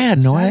 I had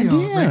no idea.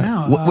 Right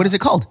now. What is it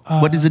called?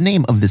 What is the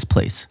name of this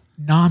place?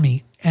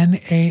 Nami,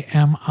 Nami.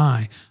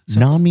 So,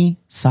 Nami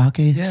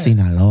Sake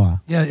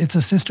Sinaloa. Yeah, it's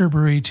a sister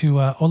brewery to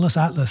Olas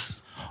Atlas.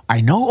 I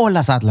know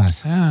Olas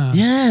Atlas.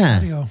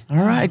 Yeah. All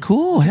right,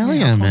 cool. Hell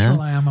yeah, man.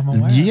 I'm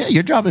aware. Yeah,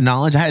 you're dropping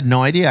knowledge. I had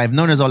no idea. I've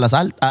known as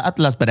Olas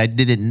Atlas, but I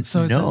didn't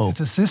know.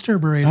 It's a sister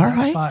brewery in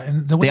that spot.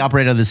 And they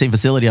operate out of the same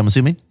facility, I'm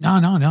assuming?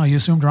 No. You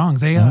assumed wrong.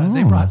 They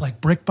brought like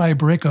brick by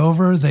brick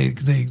over. They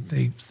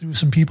threw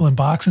some people in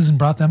boxes and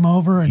brought them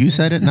over. And you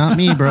said it, not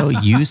me, bro.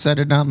 You said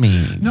it, not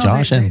me.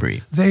 Josh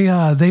Embry.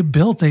 They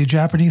built a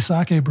Japanese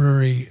sake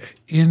brewery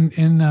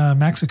in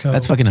Mexico.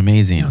 That's fucking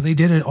amazing. You know, they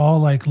did it all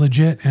like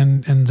legit,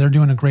 and they're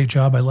doing a great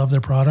job. I love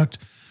their product.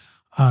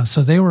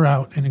 So they were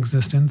out in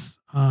existence.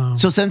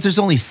 So since there's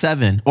only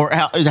 7, or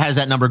has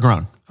that number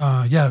grown?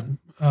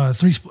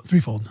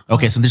 Threefold.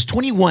 Okay, so there's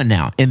 21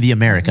 now in the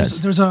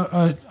Americas. There's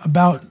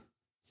about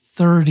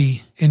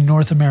 30 in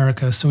North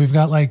America. So we've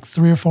got like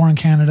 3 or 4 in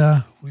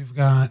Canada. We've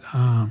got,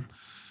 I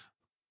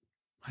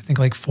think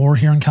like 4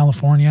 here in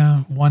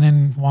California, 1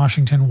 in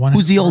Washington, 1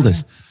 Who's in the Oregon.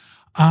 oldest?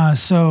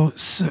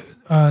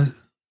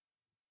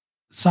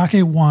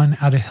 Sake One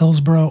out of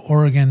Hillsboro,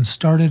 Oregon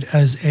started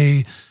as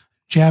a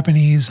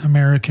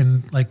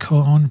Japanese-American like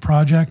co-owned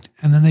project.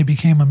 And then they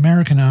became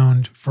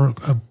American-owned for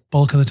a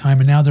bulk of the time.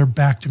 And now they're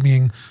back to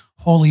being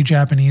wholly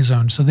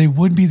Japanese-owned. So they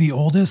would be the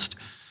oldest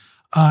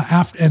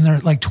and they're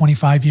like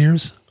 25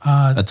 years.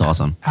 That's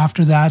awesome.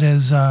 After that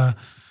is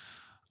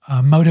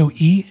Moto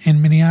E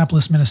in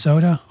Minneapolis,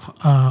 Minnesota.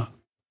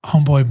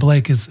 Homeboy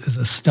Blake is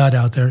a stud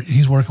out there.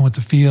 He's working with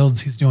the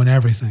fields. He's doing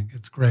everything.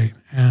 It's great.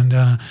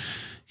 And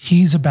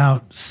he's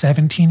about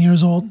 17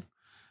 years old.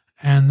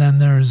 And then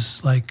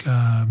there's like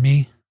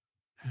me.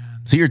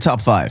 So you're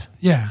top 5.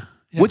 Yeah.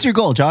 What's your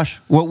goal, Josh?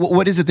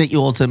 What is it that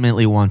you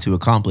ultimately want to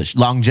accomplish?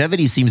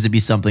 Longevity seems to be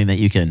something that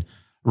you can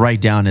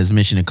write down as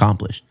mission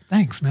accomplished.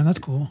 Thanks, man. That's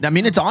cool. I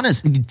mean, it's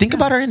honest. Think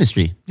about our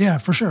industry. Yeah,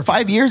 for sure.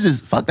 5 years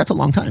is, that's a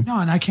long time. No,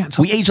 and I can't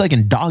tell. We age like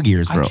in dog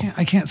years, bro.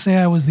 I can't say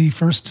I was the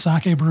first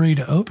sake brewery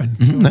to open.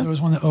 There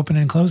was one that opened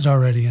and closed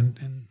already,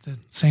 and the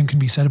same can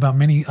be said about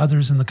many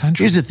others in the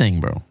country. Here's the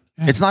thing, bro.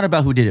 It's not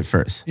about who did it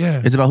first.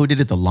 Yeah. It's about who did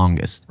it the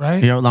longest.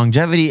 Right. You know,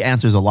 longevity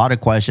answers a lot of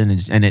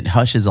questions and it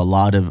hushes a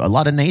lot of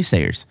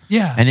naysayers.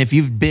 Yeah. And if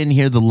you've been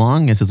here the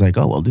longest, it's like,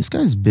 oh, well, this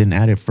guy's been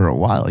at it for a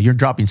while. You're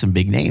dropping some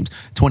big names.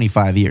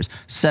 25 years,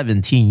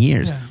 17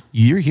 years. Yeah.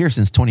 You're here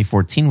since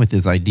 2014 with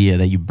this idea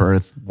that you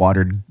birthed,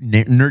 watered,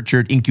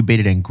 nurtured,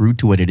 incubated, and grew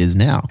to what it is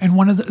now. And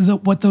one of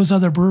what those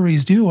other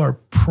breweries do are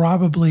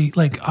probably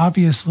like,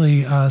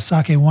 obviously,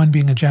 Sake One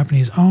being a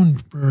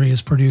Japanese-owned brewery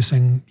is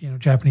producing,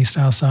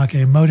 Japanese-style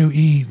sake. Moto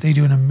E, they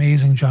do an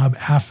amazing job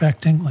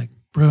affecting, like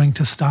brewing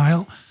to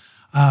style.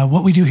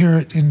 What we do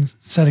here in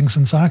Setting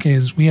Sun Sake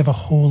is we have a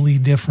wholly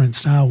different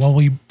style. While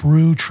we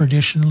brew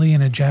traditionally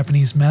in a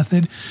Japanese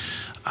method,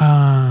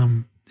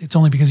 it's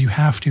only because you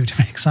have to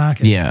make sake.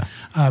 Yeah.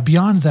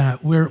 Beyond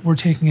that, we're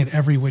taking it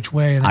every which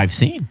way. And I've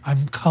seen.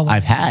 I'm coloring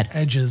I've had.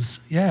 edges.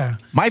 Yeah.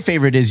 My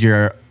favorite is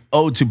your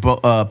ode to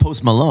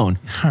Post Malone.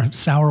 Or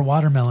sour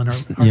watermelon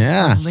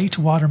or late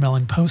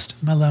watermelon, Post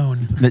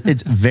Malone.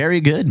 It's very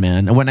good,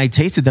 man. When I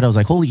tasted that, I was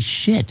like, holy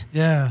shit.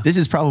 Yeah. This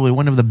is probably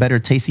one of the better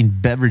tasting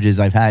beverages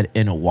I've had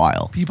in a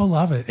while. People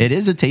love it. It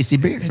is a tasty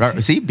beer.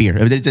 Beer.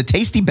 It's a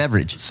tasty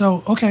beverage.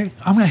 So, okay,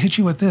 I'm going to hit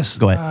you with this.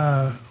 Go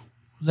ahead.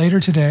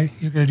 Later today,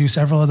 you're going to do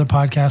several other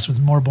podcasts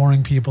with more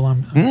boring people.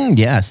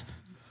 Yes.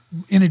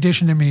 In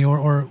addition to me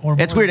or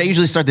It's weird. I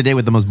usually start the day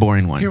with the most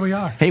boring one. Here we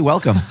are. Hey,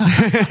 welcome.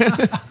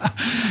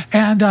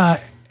 And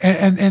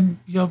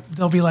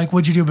they'll be like,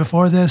 what'd you do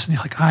before this? And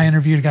you're like, I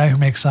interviewed a guy who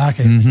makes sake.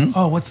 Mm-hmm.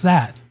 Oh, what's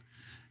that?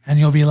 And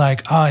you'll be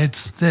like, oh,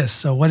 it's this.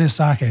 So what is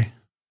sake?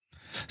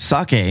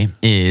 Sake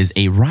is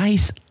a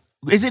rice.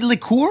 Is it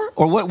liqueur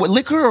or what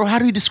liquor or how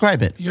do you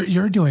describe it?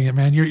 You're doing it,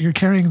 man. You're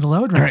carrying the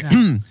load right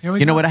now. Here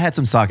we You know go. what? I had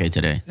some sake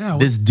today. Yeah,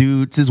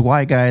 this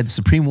white guy, the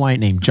supreme white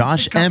named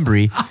Josh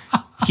Embry,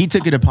 he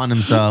took it upon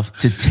himself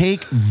to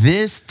take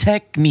this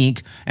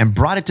technique and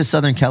brought it to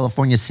Southern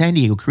California, San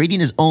Diego, creating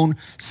his own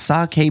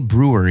sake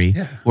brewery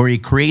where he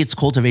creates,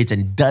 cultivates,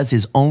 and does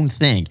his own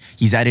thing.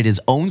 He's added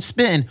his own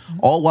spin,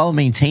 all while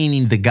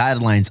maintaining the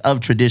guidelines of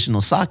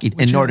traditional sake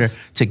in order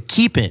to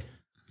keep it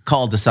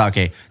called the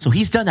sake. So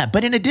he's done that.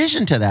 But in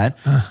addition to that,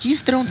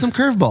 he's thrown some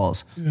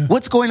curveballs. Yeah.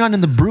 What's going on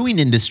in the brewing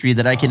industry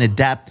that I can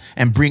adapt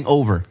and bring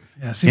over?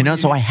 Yeah,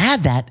 so I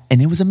had that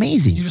and it was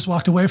amazing. You just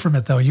walked away from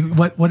it though.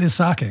 What is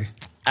sake?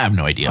 I have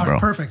no idea, bro.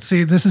 Perfect.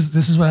 See, this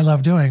is what I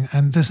love doing.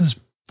 And this is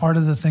part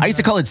of the thing. I used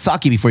to call it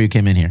sake before you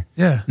came in here.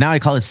 Yeah. Now I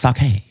call it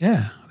sake.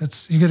 Yeah.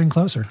 You're getting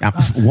closer.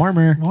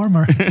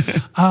 Warmer.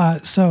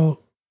 So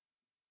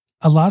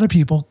a lot of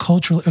people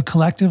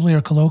collectively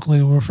or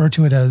colloquially will refer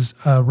to it as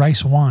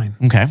rice wine.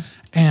 Okay.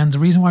 And the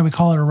reason why we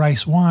call it a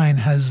rice wine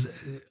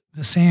has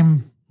the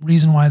same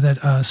reason why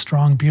that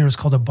strong beer is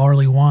called a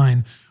barley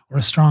wine or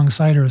a strong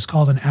cider is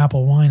called an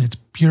apple wine. It's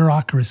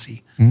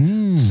bureaucracy.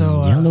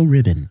 So yellow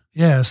ribbon.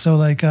 Yeah. So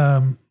like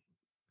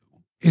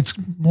it's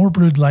more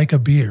brewed like a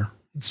beer.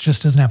 It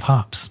just doesn't have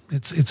hops.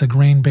 It's a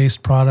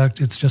grain-based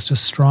product. It's just a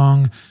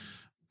strong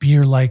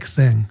beer-like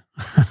thing.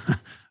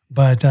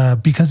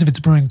 But because of its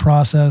brewing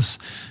process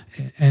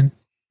and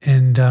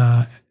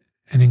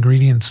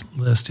ingredients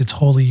list, it's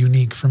wholly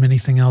unique from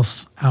anything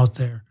else out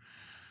there.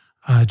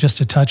 Just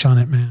to touch on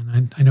it,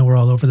 man, I know we're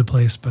all over the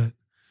place, but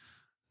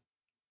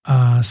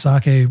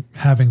sake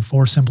having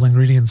 4 simple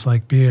ingredients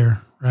like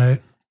beer,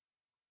 right?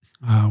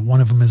 One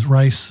of them is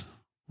rice,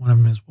 one of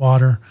them is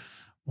water,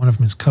 one of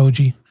them is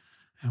koji,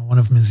 and one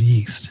of them is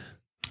yeast.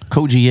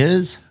 Koji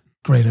is?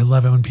 Great. I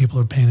love it when people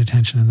are paying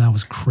attention, and that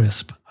was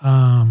crisp.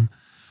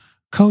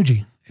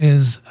 Koji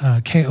is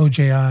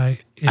Koji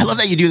I love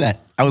that you do that.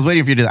 I was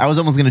waiting for you to do that. I was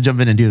almost going to jump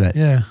in and do that.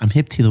 Yeah. I'm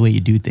hip to the way you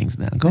do things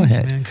now. Go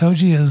ahead. Man,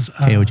 Koji is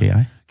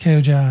Koji.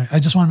 Koji. I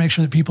just want to make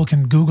sure that people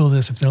can Google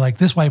this if they're like,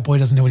 this white boy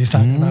doesn't know what he's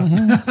talking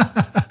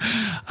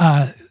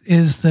about.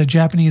 Is the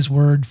Japanese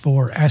word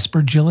for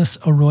Aspergillus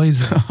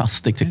oryza. I'll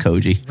stick to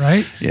Koji.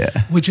 Right? Yeah.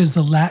 Which is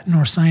the Latin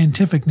or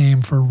scientific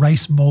name for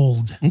rice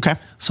mold. Okay.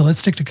 So let's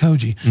stick to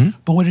Koji.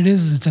 But what it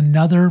is it's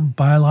another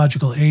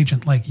biological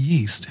agent like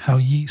yeast, how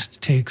yeast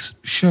takes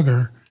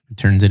sugar,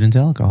 Turns it into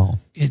alcohol.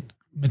 it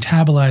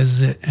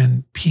metabolizes it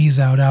and pees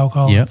out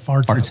alcohol Yep, and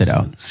farts it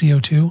out.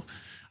 CO2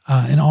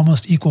 in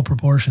almost equal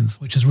proportions,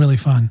 which is really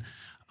fun.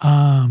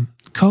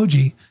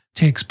 Koji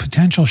takes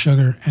potential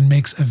sugar and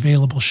makes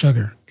available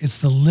sugar. It's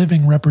the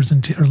living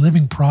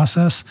living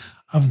process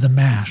of the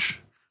mash,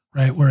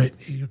 right? Where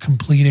you're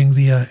completing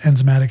the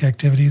enzymatic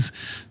activities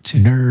to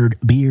Nerd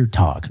beer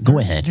talk. Go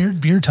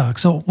ahead. beer talk.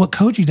 So what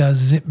Koji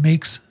does is it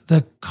makes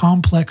the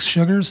complex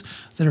sugars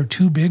that are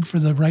too big for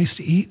the rice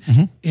to eat.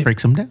 It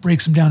Breaks them down.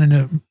 breaks them down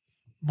into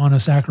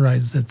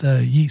monosaccharides that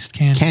the yeast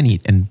can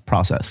Eat and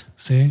process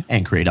see.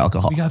 and create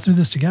alcohol. We got through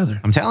this together.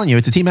 I'm telling you,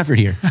 it's a team effort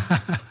here.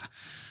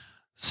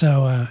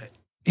 So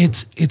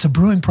it's a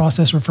brewing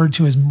process referred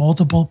to as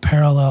multiple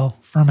parallel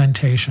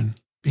fermentation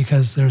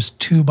because there's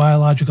two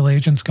biological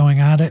agents going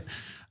at it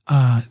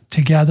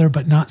together,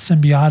 but not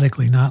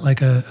symbiotically, not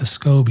like a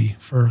SCOBY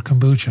for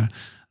kombucha.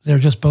 They're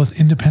just both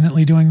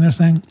independently doing their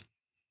thing.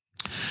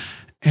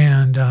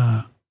 And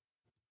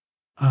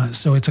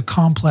so it's a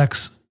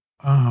complex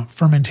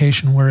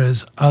fermentation,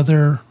 whereas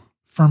other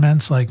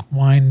ferments like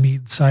wine,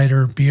 mead,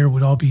 cider, beer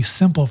would all be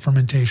simple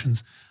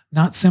fermentations.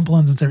 Not simple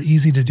in that they're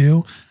easy to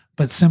do,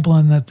 but simple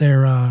in that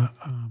they're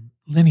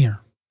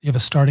linear. You have a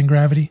starting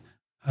gravity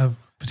of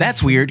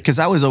That's weird because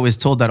I was always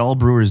told that all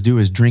brewers do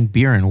is drink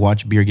beer and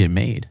watch beer get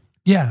made.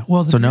 Yeah,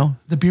 well,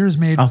 the beer is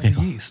made by the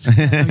cool. yeast.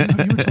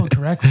 You were told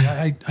correctly.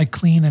 I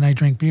clean and I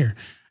drink beer,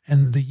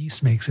 and the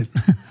yeast makes it.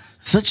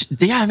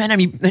 Man. I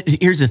mean,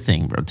 here's the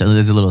thing, bro.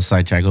 There's a little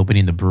sidetrack.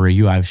 Opening the brewery,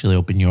 you actually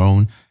open your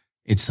own.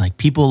 It's like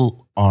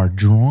people are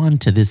drawn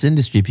to this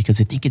industry because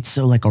they think it's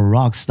so like a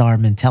rock star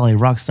mentality,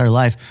 rock star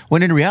life.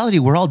 When in reality,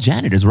 we're all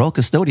janitors, we're all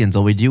custodians.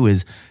 All we do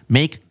is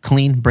make,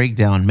 clean, break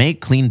down,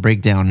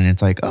 and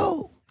it's like,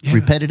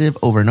 repetitive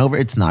over and over.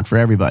 It's not for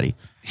everybody.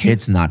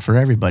 It's not for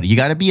everybody. You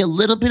got to be a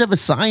little bit of a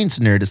science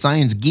nerd, a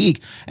science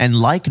geek, and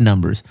like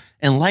numbers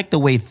and like the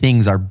way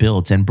things are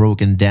built and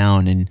broken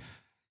down. And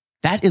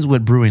that is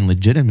what brewing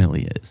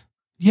legitimately is.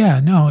 Yeah,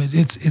 no,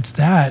 it's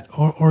that,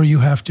 or you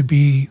have to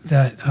be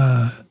that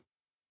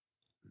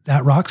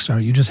rock star.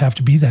 You just have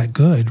to be that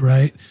good,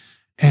 right?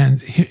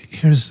 And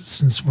here's,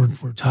 since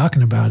we're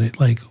talking about it,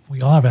 like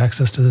we all have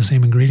access to the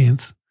same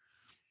ingredients.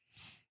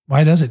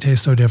 Why does it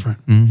taste so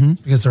different? Mm-hmm.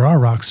 Because there are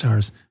rock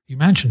stars. You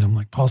mentioned them,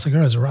 like Paul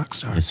Segura is a rock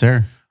star. Yes,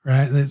 sir.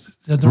 Right?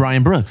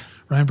 Ryan Brooks.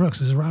 Ryan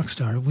Brooks is a rock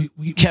star.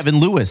 Kevin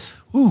Lewis.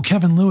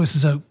 Kevin Lewis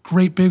is a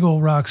great big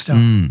old rock star.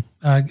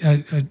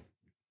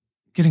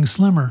 Getting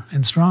slimmer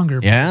and stronger.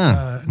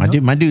 Yeah.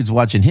 But, my dude's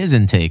watching his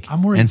intake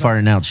and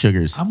farting out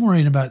sugars. I'm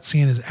worried about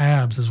seeing his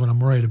abs is what I'm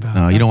worried about.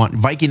 No, you don't want,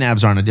 Viking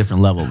abs are on a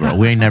different level, bro.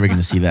 We ain't never going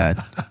to see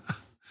that.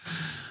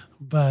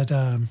 But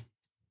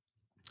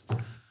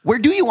where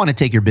do you want to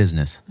take your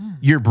business?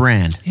 Your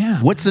brand? Yeah.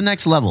 What's the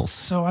next levels?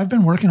 So I've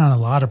been working on a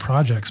lot of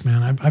projects,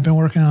 man. I've been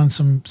working on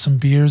some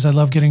beers. I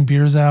love getting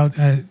beers out.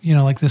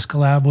 Like this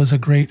collab was a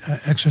great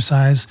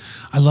exercise.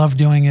 I love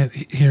doing it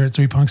here at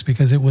Three Punks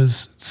because it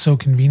was so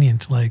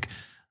convenient. Like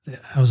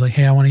I was like,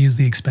 hey, I want to use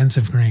the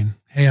expensive grain.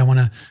 Hey, I want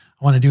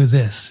to do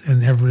this.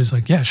 And everybody's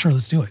like, yeah, sure,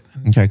 let's do it.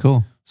 And okay,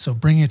 cool. so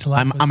bringing it to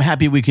life. I'm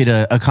happy we could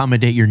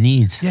accommodate your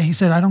needs. Yeah, he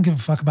said, I don't give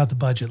a fuck about the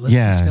budget.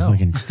 Let's go.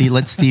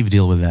 Let Steve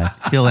deal with that.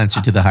 He'll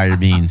answer to the higher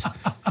beings.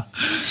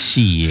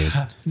 Shit.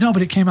 No,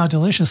 but it came out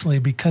deliciously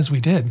because we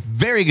did.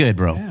 Very good,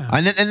 bro. Yeah.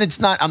 And it's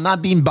not, I'm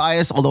not being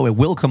biased, although it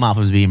will come off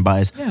as being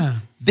biased. Yeah.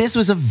 This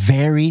was a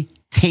very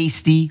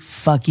tasty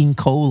fucking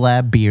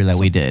collab beer that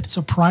we did.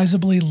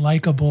 Surprisingly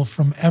likable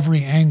from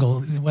every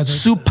angle. Whether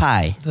it's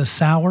Supai. the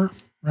sour,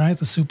 right?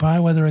 The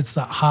Supai, whether it's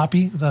the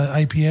hoppy, the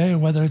IPA, or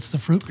whether it's the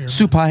fruit beer.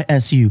 Supai,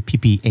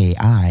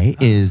 S-U-P-P-A-I,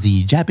 is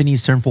the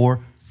Japanese term for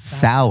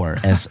sour,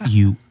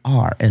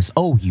 S-U-R,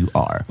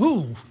 S-O-U-R.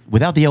 Ooh.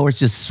 Without the O, it's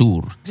just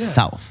sur,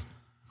 south.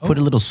 Put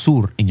a little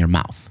sur in your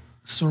mouth.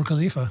 Sur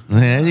Khalifa.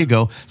 There you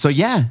go. So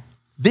yeah,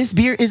 this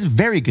beer is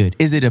very good.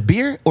 Is it a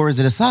beer or is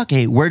it a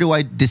sake? Where do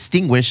I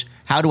distinguish?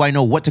 How do I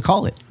know what to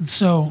call it?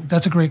 So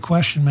that's a great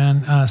question,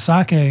 man.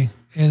 Sake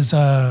is,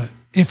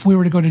 if we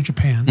were to go to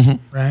Japan,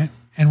 right,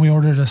 and we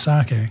ordered a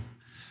sake,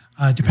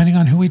 depending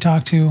on who we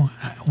talked to,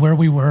 where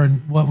we were,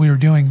 and what we were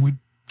doing, we'd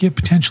get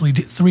potentially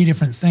three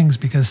different things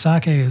because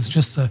sake is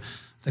just the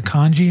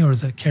kanji or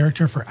the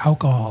character for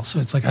alcohol. So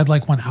it's like, I'd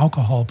like one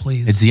alcohol,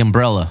 please. It's the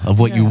umbrella of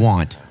what you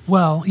want.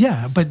 Well,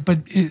 yeah, but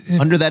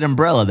under that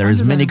umbrella, there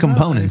is many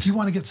components. If you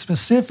want to get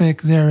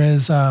specific, there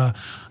is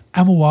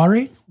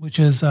amawari, which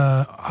is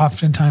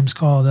oftentimes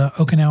called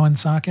Okinawan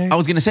sake. I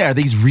was going to say, are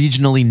these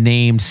regionally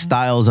named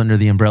styles under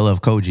the umbrella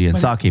of koji and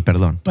sake,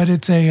 perdón? But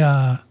it's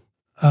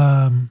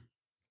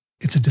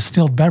a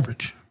distilled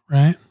beverage,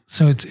 right?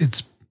 So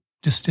it's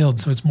distilled,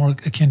 so it's more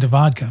akin to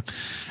vodka.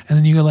 And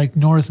then you go like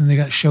north and they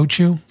got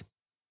shochu,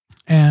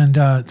 and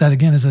that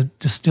again is a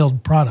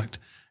distilled product.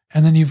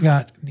 And then you've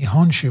got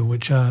Nihonshu,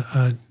 which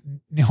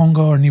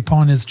Nihongo or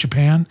Nippon is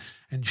Japan,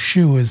 and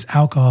shu is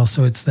alcohol,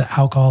 so it's the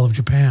alcohol of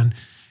Japan.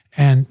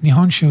 And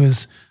Nihonshu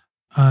is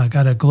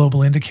got a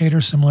global indicator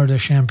similar to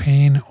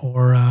champagne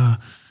or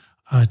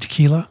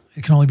tequila.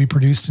 It can only be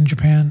produced in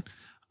Japan.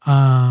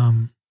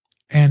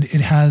 And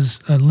it has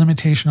a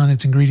limitation on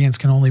its ingredients,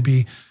 can only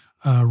be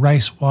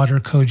rice, water,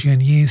 koji,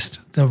 and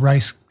yeast. The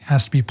rice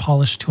has to be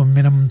polished to a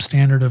minimum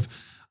standard of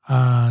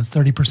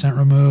 30%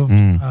 removed.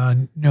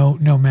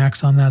 No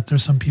max on that.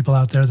 There's some people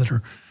out there that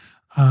are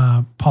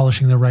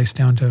polishing the rice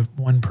down to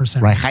 1%.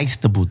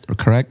 Reinheitsgebot,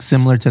 correct?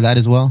 Similar to that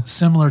as well?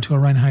 Similar to a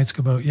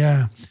Reinheitsgebot,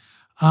 yeah.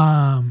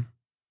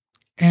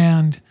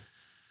 And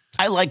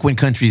I like when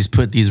countries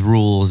put these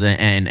rules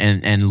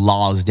and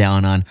laws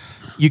down on,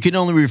 you can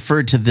only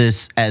refer to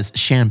this as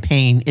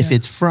champagne if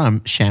it's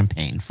from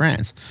Champagne,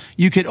 France.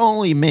 You could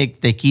only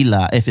make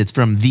tequila if it's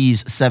from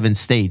these 7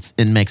 states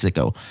in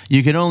Mexico.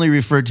 You can only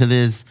refer to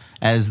this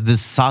as the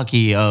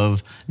sake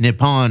of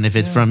Nippon if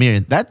it's from here.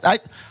 That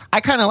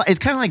I kind of, it's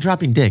kind of like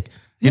dropping dick.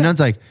 You know, it's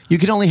like, you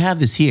can only have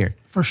this here.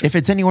 For sure. If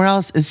it's anywhere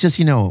else, it's just,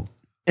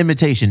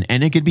 imitation.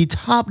 And it could be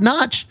top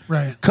notch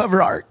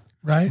cover art.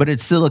 Right. But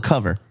it's still a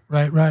cover.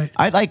 Right.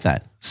 I like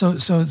that. So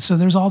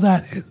there's all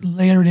that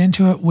layered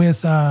into it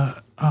with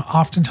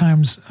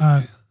oftentimes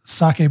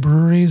sake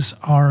breweries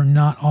are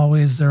not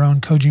always their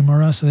own koji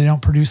mura, so they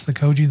don't produce the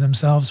koji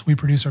themselves. We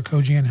produce our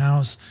koji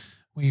in-house.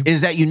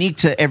 Is that unique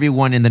to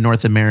everyone in the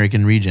North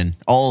American region?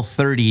 All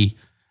 30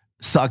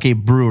 sake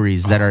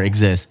breweries that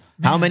exist.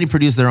 Man. How many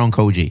produce their own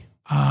koji?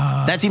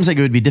 That seems like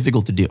it would be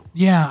difficult to do.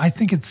 Yeah, I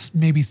think it's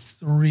maybe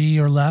 3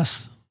 or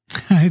less.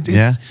 And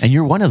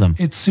you're one of them.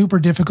 It's super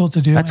difficult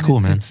to do. That's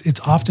cool, man. It's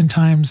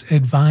oftentimes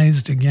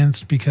advised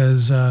against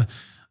because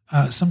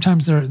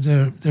sometimes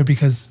they're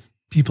because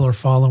people are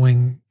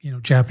following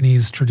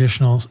Japanese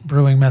traditional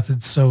brewing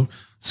methods so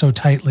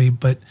tightly,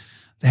 but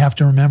they have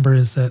to remember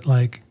is that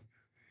like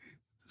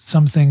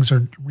some things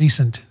are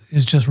recent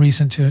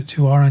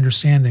to our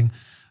understanding.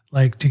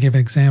 Like to give an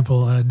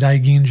example,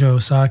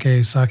 Daiginjo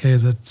sake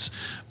that's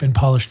been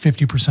polished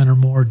 50% or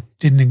more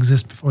didn't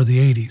exist before the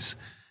 80s.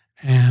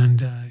 And,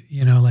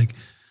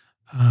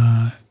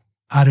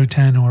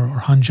 Aruten or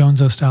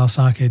Hanjonzo style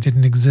sake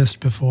didn't exist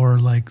before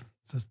like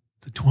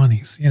the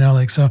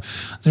 20s, so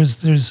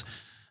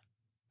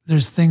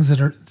there's things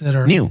that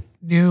are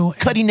new,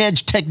 cutting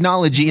edge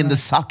technology in the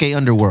sake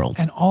underworld.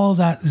 And all of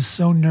that is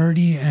so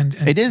nerdy and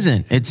it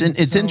isn't, it's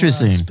so,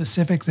 interesting,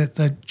 specific that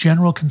the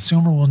general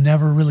consumer will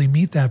never really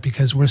meet that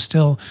because we're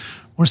still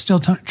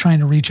trying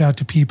to reach out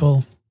to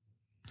people,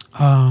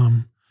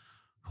 who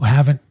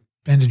haven't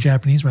been to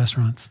Japanese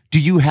restaurants.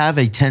 Do you have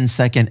a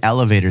 10-second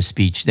elevator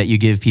speech that you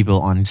give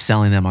people on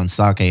selling them on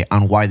sake,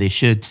 on why they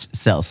should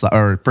sell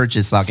or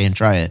purchase sake and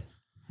try it?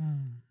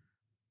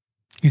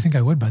 You think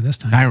I would by this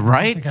time,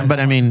 right? But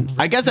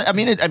I guess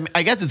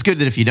it's good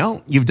that if you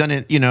don't, you've done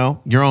it,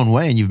 your own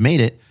way and you've made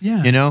it.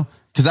 Yeah.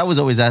 Because I was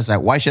always asked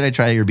that, why should I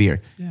try your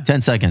beer? 10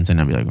 seconds, and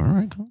I'd be like, all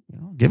right, cool,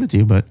 I'll give it to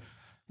you, but.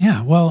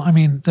 Yeah, well,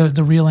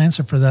 the real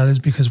answer for that is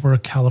because we're a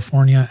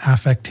California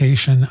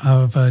affectation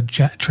of a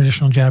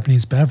traditional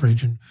Japanese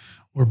beverage, and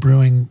we're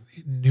brewing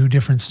new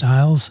different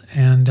styles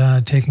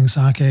and taking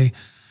sake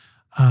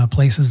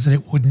places that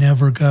it would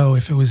never go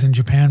if it was in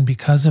Japan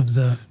because of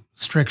the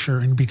stricture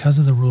and because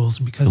of the rules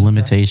and because the of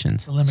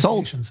limitations.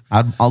 Limitations.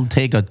 Sold. I'll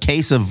take a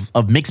case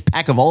of mixed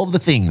pack of all of the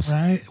things.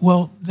 Right.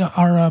 Well,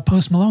 our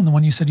Post Malone, the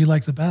one you said you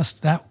liked the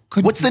best, that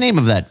could. What's the name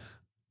of that?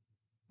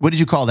 What did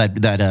you call that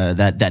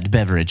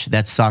beverage?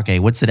 That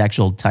sake. What's the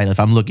actual title? If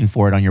I'm looking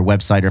for it on your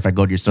website or if I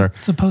go to your store,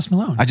 it's a Post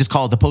Malone. I just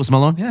call it the Post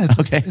Malone. Yeah,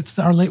 it's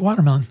our late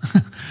watermelon.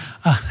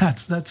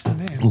 That's the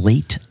name.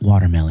 Late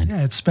watermelon.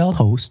 Yeah, it's spelled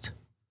Post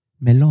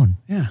Melon.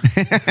 Yeah,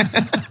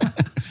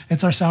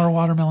 it's our sour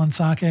watermelon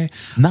sake.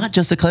 Not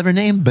just a clever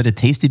name, but a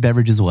tasty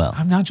beverage as well.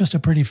 I'm not just a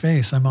pretty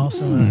face. I'm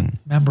also a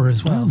member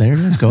as well. There it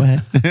is. Go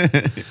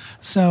ahead.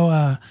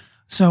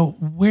 So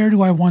where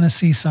do I want to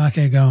see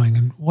sake going,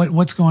 and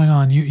what's going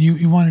on?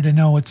 You wanted to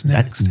know what's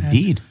next.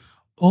 Indeed. And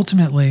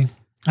ultimately,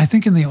 I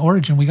think in the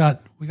origin we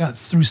got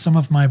through some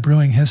of my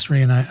brewing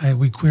history, and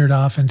we queered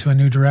off into a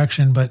new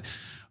direction. But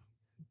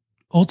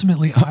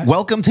ultimately,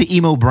 welcome to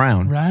Emo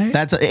Brown. Right?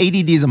 That's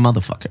ADD is a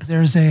motherfucker.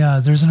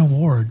 There's an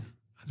award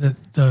that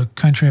the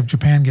country of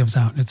Japan gives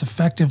out. It's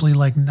effectively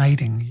like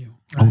knighting you.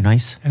 Right? Oh,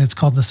 nice. And it's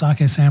called the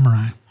Sake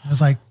Samurai.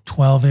 There's like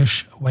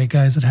 12-ish white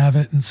guys that have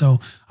it, and so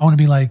I want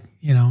to be like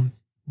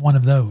one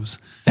of those.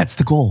 That's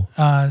the goal.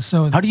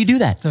 So how do you do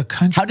that?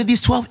 How did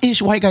these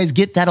 12-ish white guys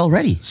get that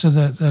already? So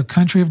the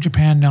country of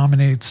Japan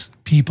nominates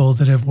people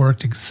that have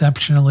worked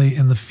exceptionally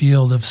in the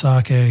field of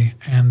sake,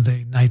 and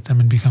they knight them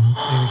and become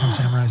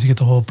samurais. You get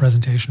the whole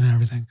presentation and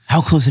everything.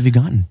 How close have you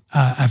gotten?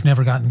 I've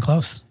never gotten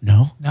close.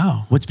 No?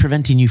 No. What's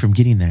preventing you from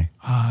getting there?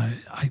 I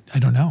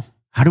don't know.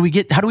 How do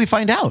we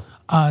find out?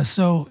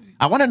 So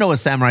I want to know a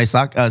samurai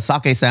sake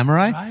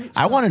samurai. Right?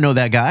 I want to know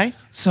that guy.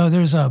 So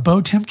there's a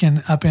Bo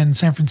Timken up in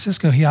San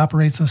Francisco. He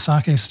operates a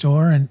sake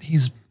store, and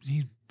he's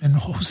been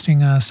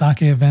hosting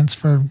sake events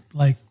for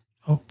like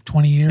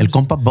 20 years. El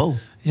compa Bo.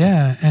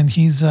 Yeah, and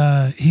he's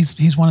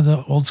one of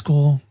the old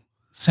school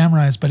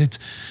samurais, but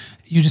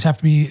you just have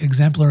to be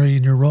exemplary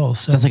in your role.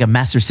 So Sounds like a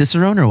master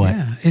cicerone or what?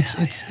 yeah,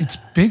 it's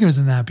bigger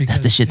than that because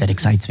That's the shit that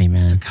excites me,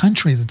 man. It's a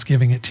country that's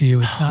giving it to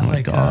you. It's not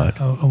like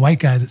a white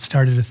guy that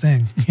started a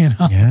thing, you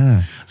know?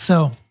 Yeah.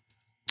 So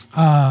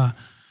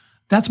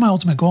that's my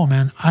ultimate goal,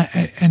 man.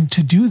 And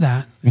to do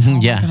that, how I'm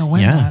going to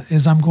win that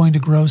is I'm going to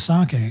grow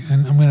sake,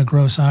 and I'm going to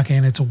grow sake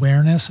and its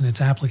awareness and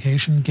its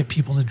application, get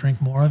people to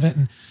drink more of it.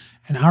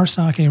 And our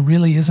sake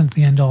really isn't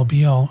the end all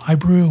be all. I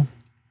brew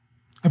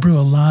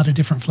a lot of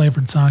different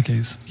flavored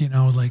sakes, you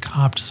know, like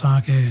hopped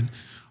sake and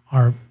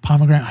our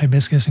pomegranate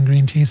hibiscus and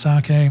green tea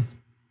sake.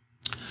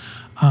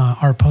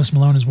 Our Post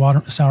Malone is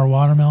sour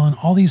watermelon.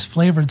 All these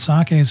flavored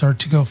sakes are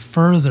to go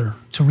further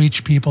to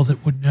reach people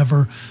that would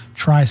never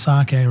try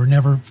sake or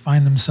never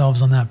find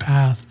themselves on that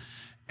path.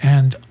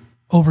 And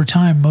over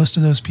time, most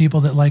of those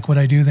people that like what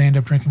I do, they end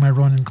up drinking my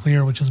Ronin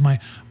Clear, which is my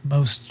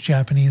most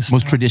Japanese,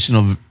 Most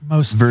traditional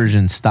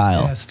version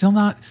style. Yeah, still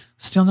not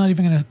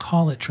even going to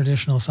call it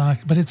traditional sake,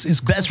 but it's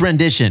Best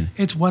rendition.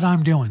 It's what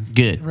I'm doing.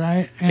 Good.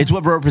 Right? And It's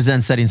what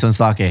represents Setting Sun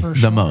Sake for the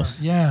sure.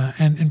 most. Yeah,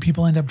 and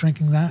people end up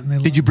drinking that, and they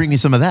Did you bring me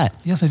some of that?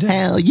 Yes, I did.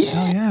 Hell yeah.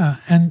 Hell yeah.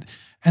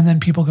 And then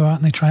people go out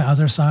and they try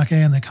other sake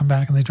and they come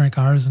back and they drink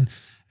ours.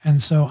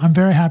 And so I'm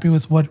very happy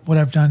with what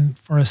I've done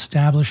for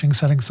establishing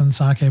Setting Sun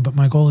Sake, but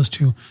my goal is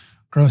to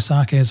grow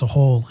sake as a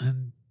whole.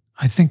 And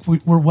I think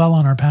we're well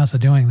on our path of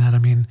doing that. I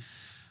mean,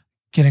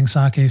 getting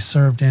sake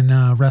served in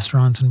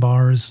restaurants and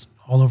bars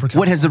all over California.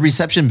 What has the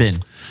reception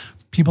been?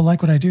 People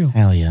like what I do.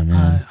 Hell yeah,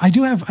 man. I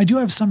do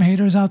have some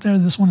haters out there.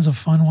 This one is a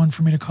fun one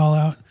for me to call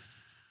out.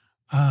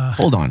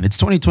 Hold on. It's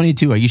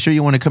 2022. Are you sure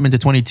you want to come into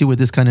 22 with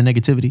this kind of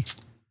negativity?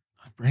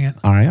 Bring it.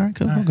 All right.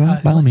 Cool. Go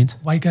ahead. By all means.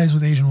 White guys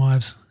with Asian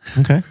wives.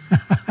 Okay.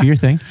 Do your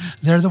thing.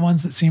 They're the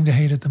ones that seem to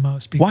hate it the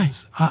most.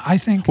 Because I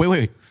think...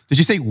 Wait. Did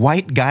you say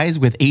white guys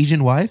with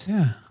Asian wives?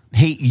 Yeah.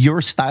 Hate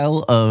your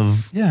style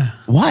of... Yeah.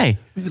 Why?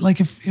 Like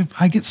if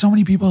I get so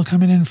many people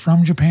coming in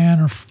from Japan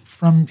or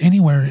from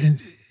anywhere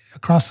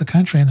across the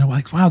country, and they're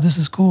like, wow, this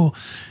is cool.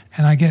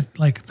 And I get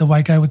like the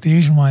white guy with the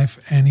Asian wife,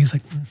 and he's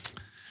like,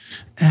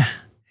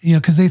 you know,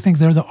 because they think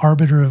they're the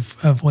arbiter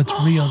of what's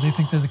real. They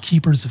think they're the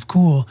keepers of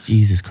cool.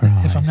 Jesus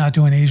Christ. If I'm not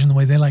doing Asian the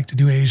way they like to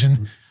do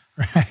Asian,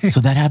 right?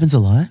 So that happens a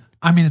lot?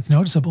 I mean, it's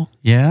noticeable.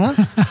 Yeah?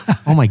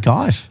 Oh my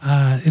gosh.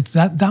 It's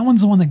that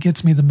one's the one that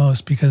gets me the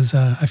most because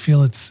I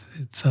feel it's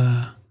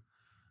the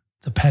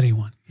petty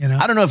one, you know?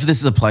 I don't know if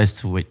this applies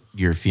to what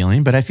you're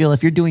feeling, but I feel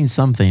if you're doing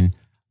something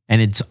and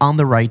it's on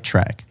the right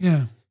track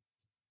Yeah.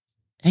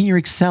 and you're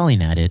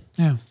excelling at it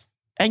Yeah.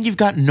 and you've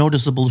got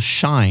noticeable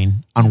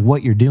shine on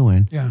what you're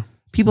doing, Yeah.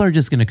 people are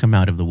just going to come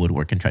out of the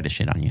woodwork and try to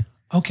shit on you.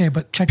 Okay,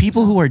 but check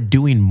People who are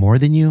doing more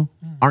than you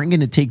aren't going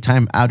to take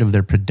time out of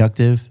their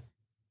productive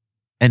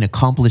and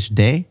accomplished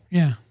day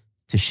Yeah.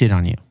 to shit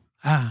on you.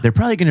 Ah, They're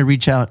probably going to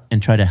reach out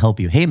and try to help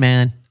you. Hey,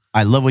 man,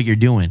 I love what you're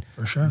doing.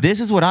 for sure. This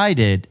is what I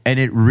did, and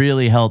it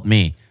really helped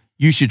me.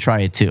 You should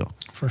try it too.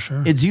 For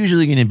sure. It's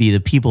usually going to be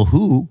the people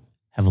who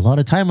have a lot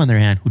of time on their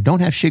hand, who don't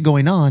have shit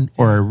going on,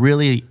 or are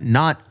really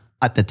not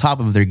at the top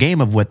of their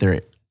game of what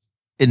they're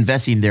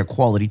investing their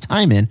quality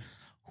time in,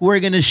 who are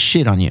going to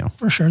shit on you.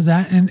 For sure.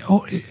 That and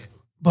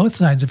both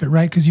sides of it,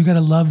 right? Because you got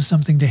to love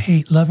something to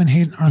hate. Love and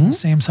hate are on the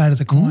same side of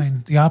the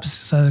coin. The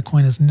opposite side of the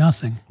coin is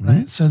nothing,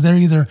 right? So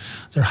they're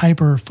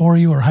hyper for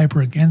you or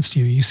hyper against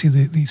you. You see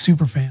the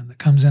super fan that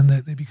comes in,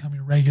 that they become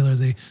your regular.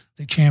 They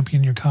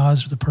champion your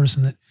cause, or the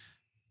person that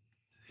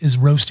is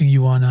roasting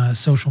you on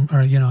social or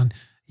on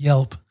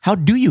Yelp. How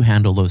do you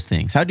handle those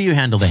things? How do you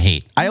handle the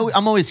hate?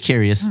 I'm always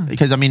curious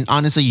because, I mean,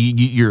 honestly,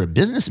 you're a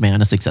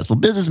businessman, a successful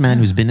businessman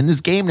who's been in this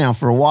game now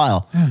for a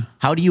while. Yeah.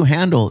 How do you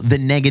handle the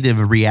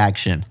negative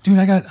reaction? Dude,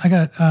 I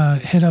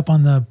got hit up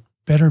on the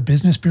Better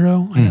Business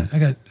Bureau. I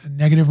got a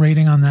negative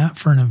rating on that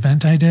for an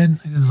event I did.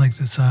 I did like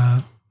this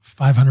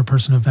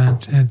 500-person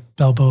event at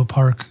Balboa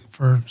Park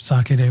for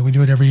Sake Day. We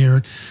do it every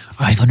year.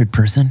 500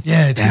 person?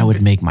 Yeah, that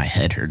would make my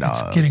head hurt.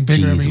 It's getting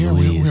bigger every year.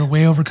 We were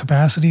way over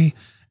capacity.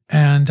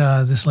 And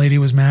this lady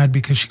was mad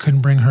because she couldn't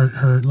bring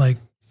her like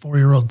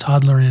 4-year-old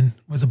toddler in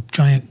with a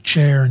giant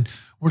chair. And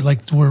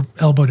we're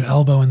elbow to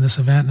elbow in this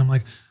event. And I'm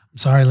like, I'm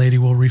sorry, lady,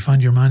 we'll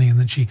refund your money. And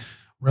then she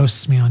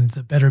roasts me on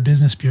the Better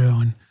Business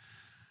Bureau.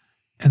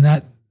 And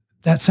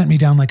that sent me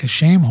down like a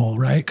shame hole,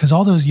 right? Because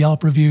all those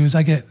Yelp reviews,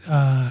 I get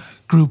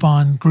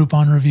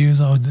Groupon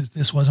reviews. Oh,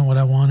 this wasn't what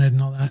I wanted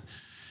and all that.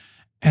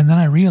 And then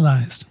I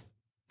realized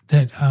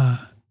that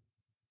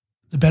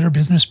the Better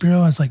Business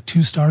Bureau has like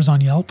 2 stars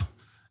on Yelp.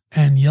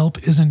 And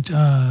Yelp isn't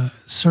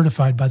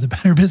certified by the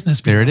Better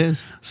Business Bureau. There it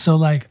is. So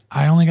like,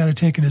 I only got to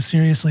take it as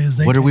seriously as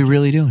they. What are we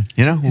really doing?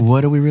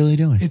 What are we really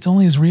doing? It's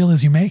only as real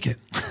as you make it.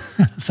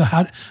 So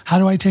how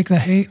do I take the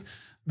hate?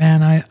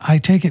 Man, I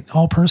take it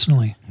all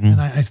personally, and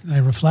I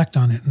reflect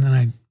on it, and then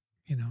I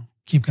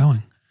keep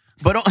going.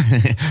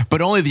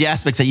 but only the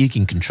aspects that you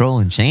can control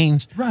and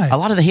change. Right. A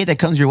lot of the hate that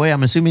comes your way,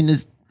 I'm assuming,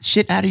 is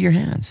shit out of your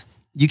hands.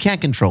 You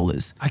can't control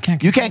this. I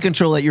can't. You can't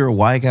control that you're a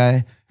white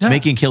guy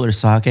making killer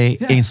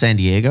sake in San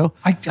Diego.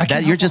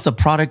 That you're just a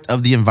product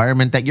of the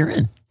environment that you're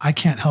in. I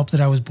can't help that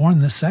I was born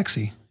this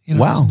sexy. You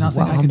know, there's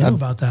nothing I can do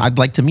about that. I'd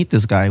like to meet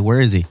this guy.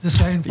 Where is he? This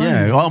guy in front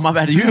of you. Oh, my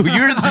bad. You're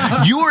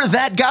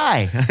that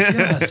guy.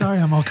 Yeah, sorry,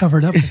 I'm all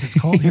covered up because it's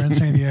cold here in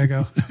San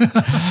Diego.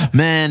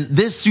 Man,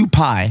 this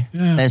Suppai,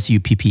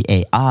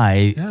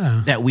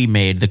 Suppai, that we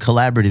made, the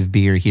collaborative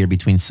beer here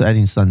between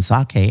Setting Sun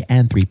Sake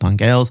and Three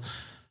Punk Ales.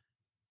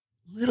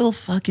 Little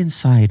fucking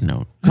side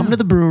note. Come to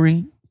the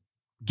brewery,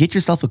 get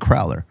yourself a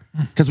crowler.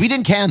 Because we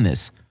didn't can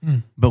this.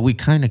 But we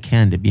kind of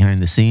canned it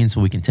behind the scenes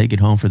so we can take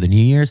it home for the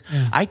New Year's.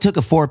 Yeah. I took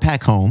a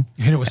 4-pack home.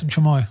 You hit it with some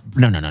chamoy.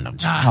 No.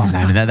 Oh,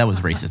 man, that was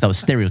racist. That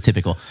was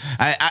stereotypical.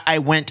 I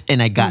went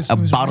and I got a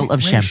bottle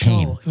of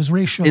champagne. It was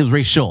racial. It was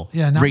racial.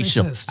 Yeah, not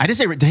racist.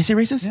 Did I say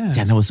racist? Yeah,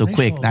 Damn, that was so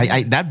quick.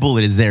 That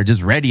bullet is there,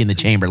 just ready in the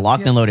chamber,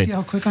 locked and loaded. See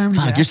how quick I am?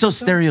 Fuck, you're so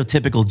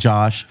stereotypical,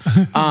 Josh.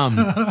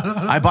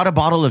 I bought a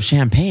bottle of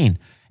champagne.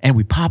 And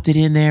we popped it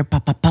in there,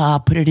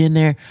 put it in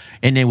there.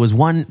 And it was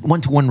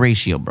 1-to-1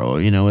 ratio, bro.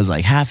 You know, it was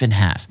like half and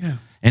half. Yeah.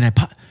 And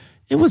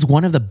it was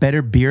one of the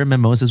better beer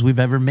mimosas we've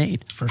ever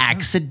made. For sure.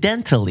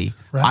 Accidentally.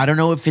 Right. I don't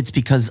know if it's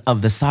because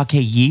of the sake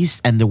yeast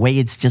and the way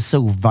it's just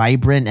so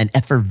vibrant and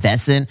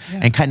effervescent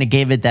and kind of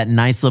gave it that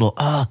nice little,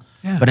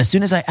 But as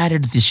soon as I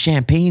added the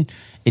champagne,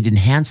 it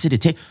enhanced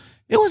it. It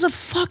was a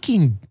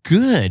fucking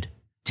good,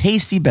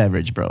 tasty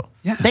beverage, bro.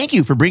 Yeah. Thank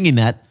you for bringing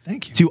that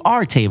to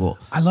our table.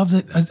 I love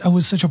that. It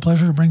was such a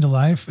pleasure to bring to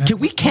life. And can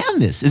we can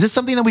this? Is this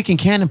something that we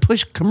can and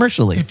push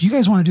commercially? If you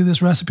guys want to do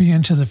this recipe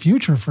into the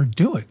future,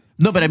 do it.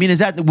 No, but I mean,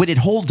 would it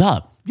hold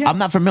up? Yeah. I'm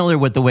not familiar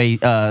with the way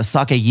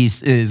sake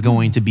yeast is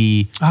going to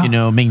be,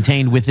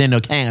 maintained within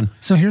a can.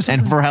 So here's something,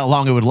 and for how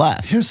long it would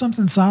last. Here's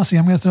something saucy.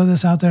 I'm going to throw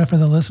this out there for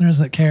the listeners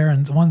that care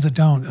and the ones that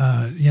don't.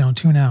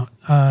 Tune out.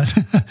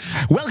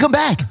 Welcome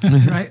back.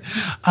 Right.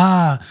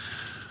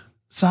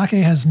 Sake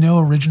has no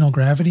original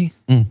gravity,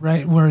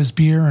 right? Whereas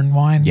beer and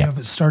wine, you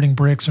have starting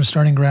bricks or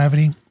starting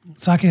gravity.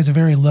 Sake has a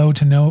very low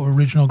to no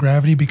original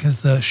gravity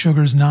because the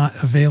sugar's not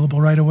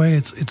available right away.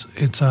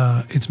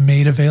 It's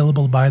made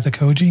available by the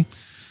koji,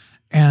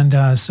 and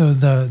so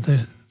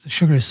the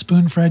sugar is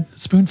spoon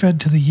fed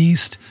to the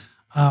yeast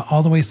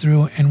all the way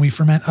through, and we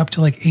ferment up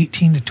to like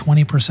 18 to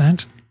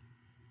 20%.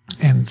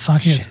 And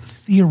sake has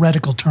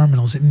theoretical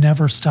terminals; it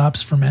never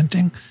stops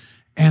fermenting.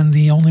 And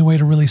the only way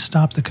to really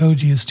stop the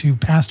koji is to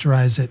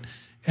pasteurize it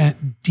at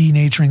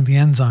denaturing the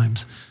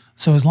enzymes.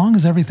 So as long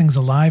as everything's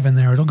alive in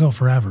there, it'll go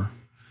forever.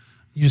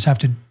 You just have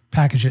to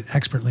package it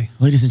expertly.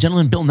 Ladies and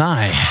gentlemen, Bill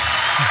Nye.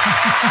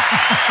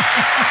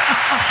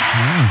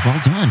 Well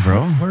done,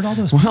 bro. Where'd all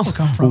those people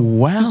come from?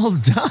 Well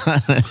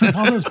done.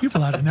 All those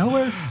people out of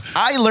nowhere.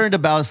 I learned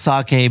about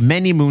sake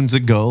many moons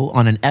ago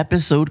on an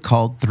episode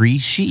called Three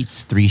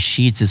Sheets. Three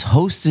Sheets is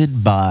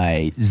hosted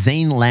by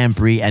Zane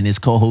Lamprey and his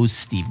co-host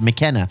Steve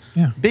McKenna.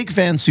 Yeah. Big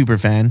fan, super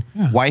fan.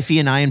 Yeah. Wifey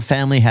and I and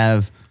family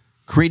have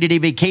created a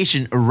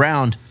vacation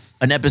around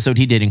an episode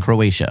he did in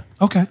Croatia.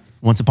 Okay.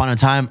 Once upon a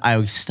time,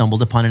 I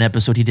stumbled upon an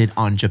episode he did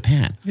on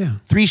Japan. Yeah.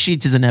 Three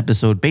Sheets is an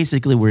episode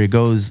basically where it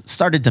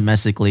started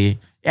domestically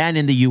and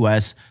in the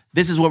U.S.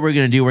 This is what we're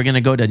going to do. We're going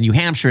to go to New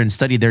Hampshire and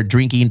study their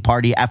drinking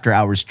party after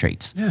hours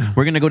traits. Yeah.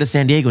 We're going to go to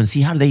San Diego and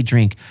see how they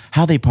drink,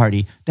 how they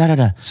party,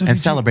 so and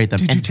celebrate them.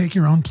 Did you take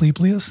your own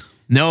Pleplius?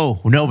 No,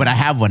 but I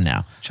have one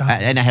now.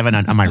 And I have it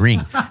on my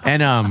ring.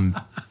 And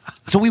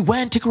so we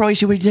went to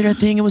Croatia. We did our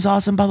thing. It was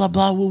awesome, blah, blah,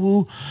 blah, woo,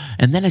 woo.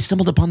 And then I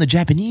stumbled upon the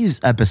Japanese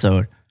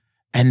episode.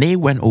 And they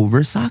went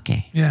over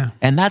sake. Yeah.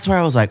 And that's where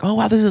I was like, oh,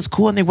 wow, this is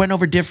cool. And they went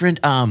over different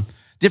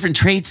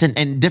traits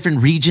and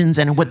different regions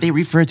and what they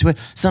refer to it.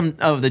 Some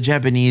of the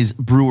Japanese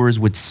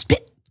brewers would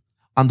spit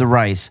on the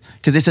rice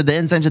because they said the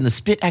enzymes in the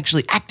spit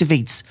actually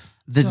activates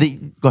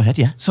go ahead,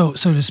 yeah. So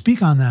to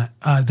speak on that,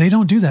 they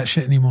don't do that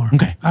shit anymore.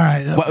 Okay. All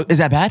right. Well, is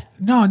that bad?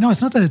 No,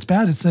 it's not that it's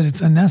bad. It's that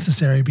it's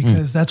unnecessary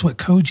because that's what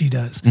koji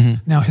does.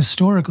 Mm-hmm. Now,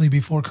 historically,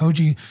 before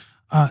koji...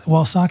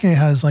 while sake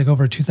has like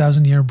over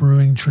 2,000-year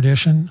brewing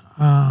tradition,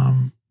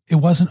 it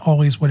wasn't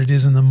always what it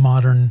is in the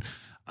modern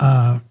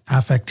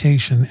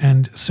affectation.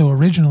 And so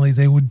originally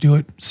they would do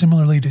it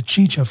similarly to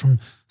chicha from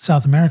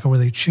South America where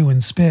they chew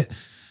and spit.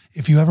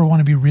 If you ever want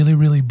to be really,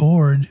 really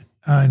bored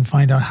and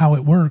find out how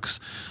it works,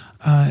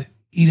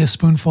 eat a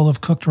spoonful of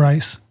cooked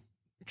white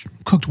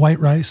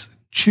rice,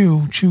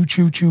 chew,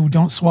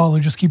 don't swallow,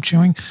 just keep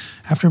chewing.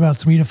 After about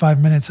 3 to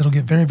 5 minutes, it'll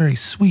get very, very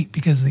sweet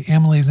because the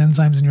amylase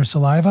enzymes in your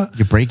saliva,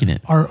 you're breaking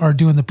it, are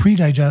doing the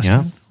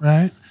pre-digestion,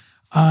 right?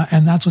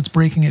 And that's what's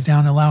breaking it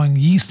down, allowing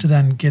yeast to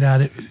then get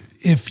at it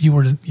if you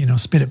were to,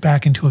 spit it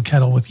back into a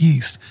kettle with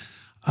yeast.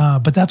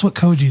 But that's what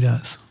koji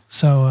does.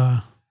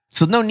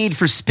 So no need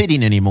for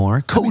spitting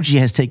anymore. Koji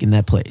has taken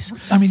that place.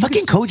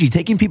 Fucking koji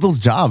taking people's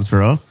jobs,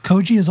 bro.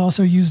 Koji is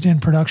also used in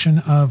production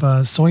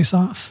of soy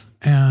sauce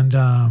and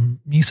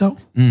miso.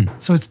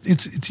 So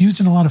it's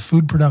used in a lot of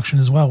food production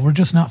as well. We're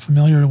just not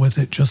familiar with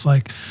it, just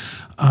like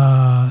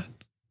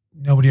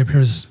nobody up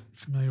here is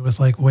familiar with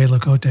like Huela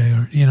Cote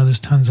or, there's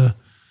tons of,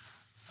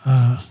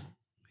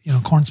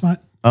 corn smut.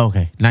 Oh,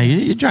 okay. Now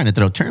you're trying to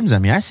throw terms at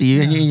me. I see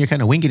you, and you're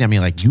kind of winking at me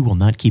like you will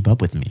not keep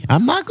up with me.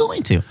 I'm not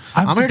going to.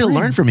 I'm here to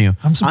learn from you.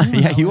 I'm supreme.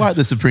 Yeah, you are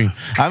the supreme.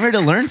 I'm here to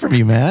learn from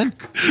you, man.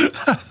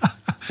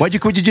 Why'd you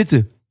quit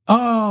jiu-jitsu?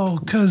 Oh,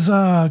 because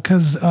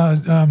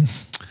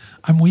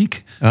I'm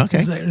weak.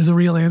 Okay. There's a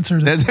real answer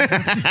to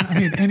that. I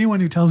mean, anyone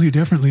who tells you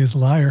differently is a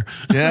liar.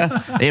 Yeah.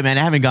 Hey, man,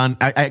 I haven't gone.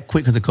 I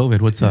quit because of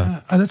COVID. What's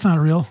up? That's not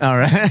real. All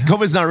right.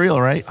 COVID's not real,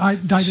 right? I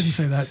didn't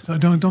say that. So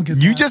don't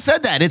get You that. just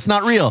said that. It's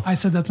not real. I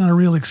said that's not a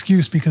real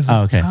excuse because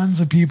there's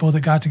tons of people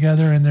that got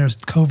together and there's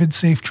COVID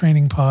safe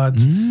training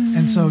pods.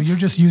 And so you're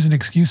just using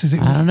excuses.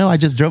 I don't know. I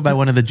just drove by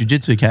one of the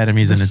jiu-jitsu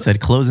academies and it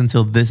said close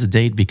until this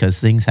date because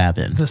things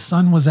happen. The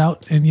sun was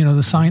out and,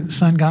 the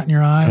sun got in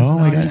your eyes. Oh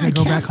my God. You could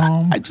go back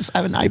home. I just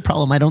have an eye problem.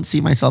 I don't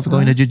see myself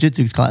going to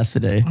jiu-jitsu class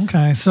today.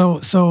 Okay.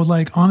 So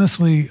like,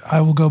 honestly,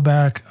 I will go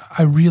back.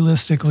 I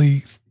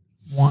realistically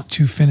want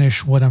to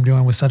finish what I'm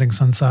doing with Setting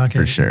Sun Sake.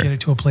 For sure. And get it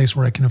to a place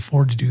where I can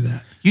afford to do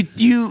that.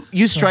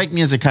 You strike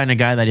me as the kind of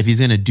guy that if he's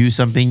going to do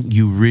something,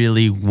 you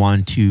really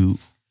want to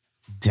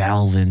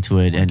delve into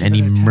it and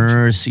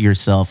immerse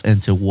yourself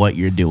into what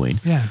you're doing.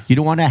 Yeah. You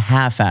don't want to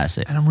half-ass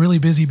it. And I'm really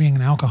busy being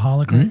an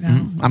alcoholic right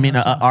now. I mean,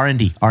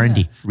 R&D,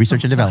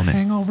 research and development.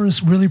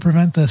 Hangovers really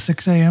prevent the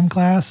 6 a.m.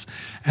 class,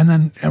 and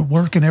then at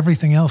work and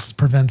everything else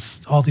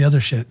prevents all the other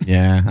shit.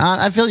 Yeah.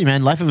 I feel you,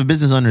 man. Life of a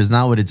business owner is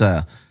not what it's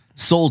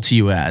sold to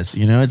you as.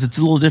 It's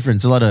a little different.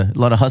 It's a lot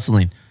of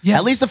hustling. Yeah.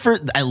 At least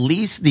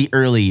the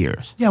early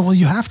years. Yeah, well,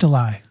 you have to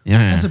lie. Yeah.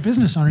 As a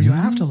business owner, you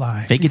have to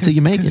lie. Fake it till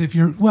you make it. Because if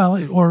you're,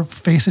 or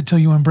face it till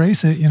you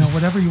embrace it,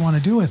 whatever you want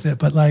to do with it.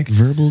 But like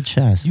verbal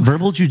chess,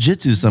 verbal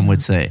jujitsu, some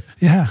would say.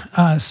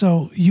 Yeah.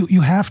 So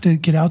you have to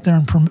get out there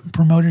and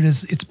promote it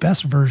as its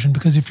best version,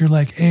 because if you're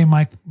like, hey,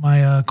 my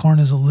corn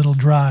is a little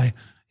dry,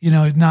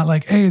 not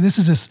like, hey, this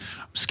is a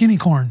skinny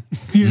corn,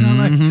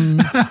 like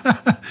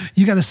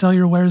you got to sell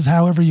your wares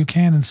however you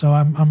can. And so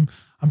I'm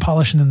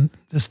polishing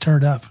this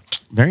turd up.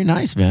 Very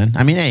nice, man.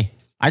 I mean, hey,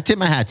 I tip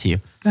my hat to you.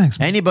 Thanks,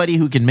 man. Anybody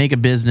who can make a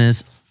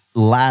business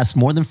last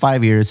more than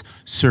 5 years,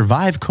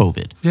 survive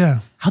COVID. Yeah.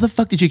 How the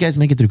fuck did you guys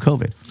make it through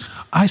COVID?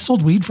 I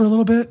sold weed for a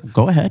little bit.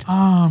 Go ahead.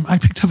 I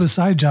picked up a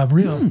side job, Go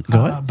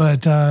ahead.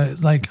 But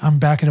I'm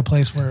back at a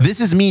place where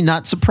this is me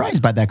not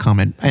surprised by that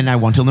comment, and I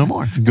want to know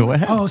more. Go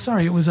ahead. Oh,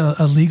 sorry. It was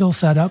a legal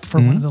setup for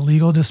one of the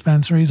legal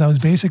dispensaries. I was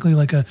basically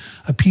like a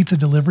pizza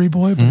delivery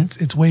boy, but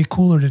it's way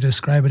cooler to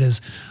describe it as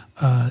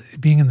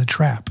being in the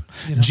trap.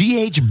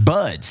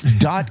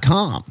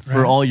 GHbuds.com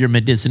for all your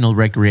medicinal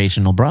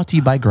recreational, brought to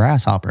you by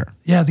Grasshopper.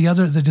 Yeah,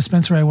 the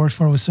dispensary I worked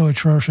for was so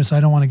atrocious. I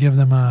don't want to give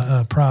them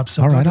a props.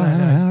 So all right.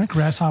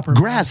 Grasshopper.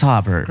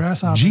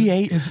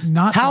 G8 is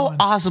not. How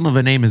awesome of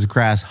a name is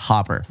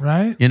Grasshopper,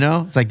 right?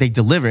 It's like they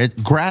deliver it.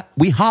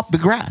 We hop the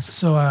grass.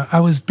 So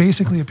I was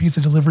basically a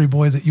pizza delivery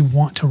boy that you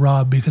want to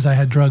rob because I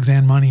had drugs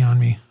and money on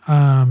me.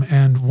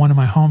 And one of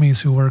my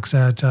homies who works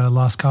at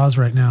Lost Cause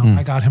right now,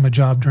 I got him a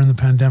job during the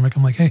pandemic.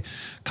 I'm like, hey,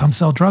 come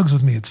sell drugs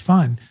with me. It's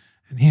fun.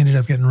 And he ended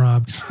up getting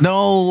robbed.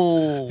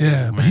 No.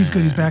 Yeah, but he's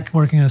good. He's back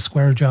working a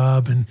square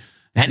job. And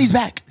he's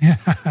back. Yeah,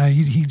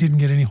 he didn't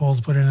get any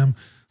holes put in him.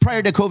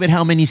 Prior to COVID,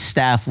 how many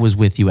staff was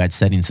with you at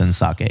Setting Sun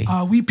Sake?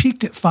 We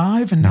peaked at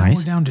 5, and now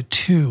we're down to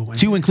 2.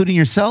 2 including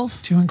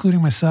yourself? 2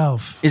 including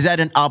myself. Is that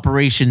an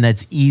operation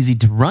that's easy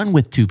to run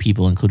with 2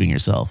 people, including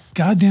yourself?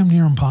 Goddamn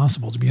near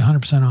impossible, to be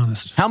 100%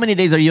 honest. How many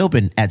days are you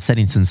open at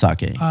Setting Sun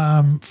Sake?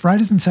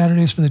 Fridays and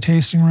Saturdays for the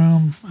tasting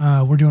room.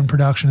 We're doing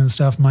production and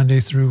stuff Monday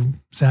through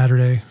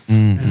Saturday.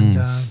 And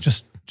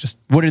just.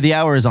 What are the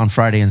hours on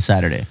Friday and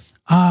Saturday?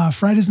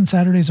 Fridays and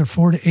Saturdays are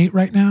 4 to 8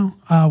 right now.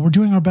 We're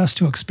doing our best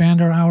to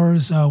expand our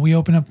hours. We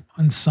open up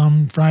on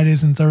some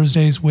Fridays and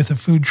Thursdays with a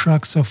food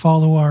truck. So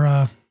follow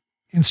our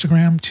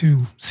Instagram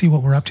to see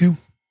what we're up to.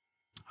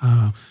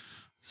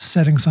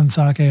 Setting Sun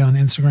Sake on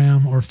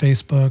Instagram or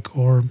Facebook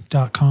or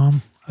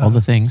 .com. All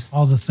the things.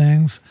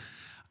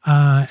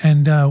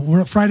 And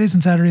we're Fridays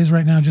and Saturdays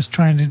right now, just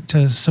trying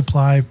to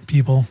supply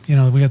people. We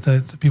got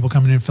the people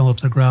coming in, fill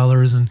up their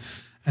growlers and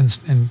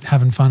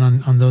having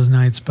fun on those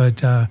nights.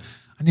 But I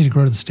need to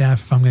grow to the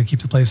staff if I'm going to keep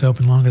the place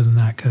open longer than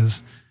that,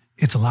 because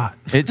it's a lot.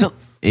 It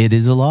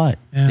is a lot.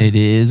 Yeah. It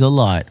is a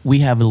lot. We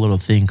have a little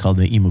thing called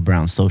the Emo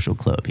Brown Social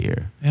Club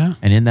here. Yeah.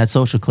 And in that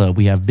social club,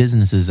 we have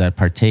businesses that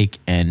partake,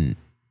 and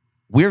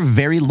we're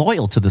very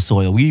loyal to the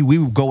soil. We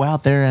go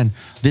out there, and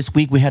this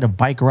week we had a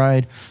bike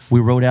ride.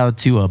 We rode out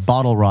to a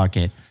Bottle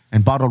Rocket,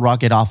 and Bottle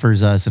Rocket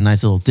offers us a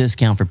nice little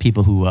discount for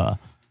people who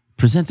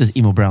present this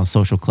Emo Brown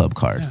Social Club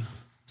card. Yeah.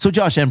 So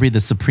Josh Embry,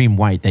 the supreme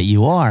white that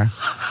you are,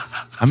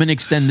 I'm going to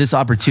extend this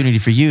opportunity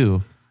for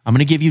you. I'm going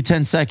to give you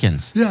 10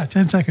 seconds. Yeah,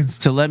 10 seconds.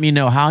 To let me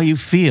know how you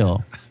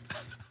feel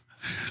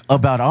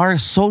about our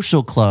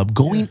social club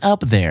going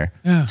up there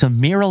to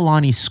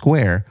Miralani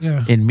Square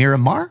in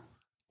Miramar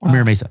or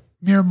Mira Mesa?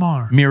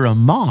 Miramar.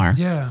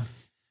 Yeah.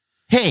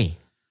 Hey,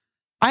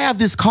 I have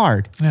this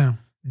card. Yeah.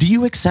 Do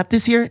you accept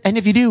this here? And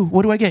if you do,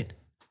 what do I get?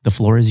 The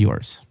floor is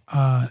yours.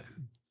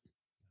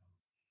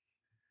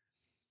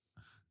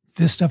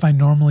 this stuff I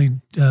normally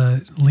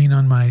lean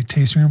on my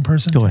tasting room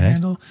person to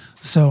handle.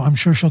 So I'm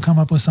sure she'll come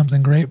up with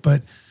something great,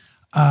 but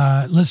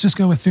let's just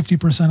go with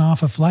 50%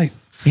 off a flight.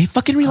 Hey,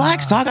 fucking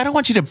relax, dog. I don't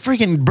want you to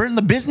freaking burn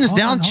the business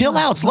down. Chill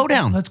out. Slow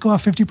down. Let's go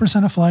off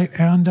 50% a flight,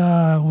 and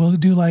we'll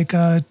do like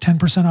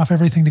 10% off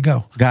everything to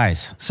go.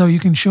 Guys. So you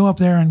can show up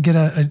there and get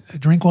a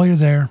drink while you're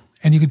there,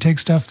 and you can take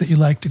stuff that you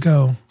like to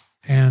go,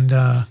 and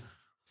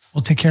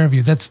we'll take care of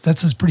you.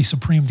 That's a pretty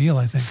supreme deal,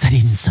 I think.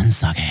 Setting Sun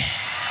Sake.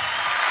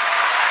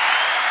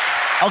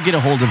 I'll get a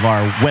hold of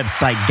our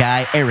website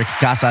guy, Eric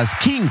Casas,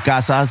 King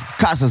Casas,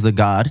 Casas the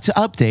God, to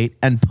update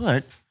and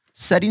put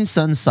Setting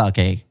Sun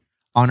Sake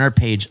on our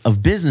page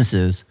of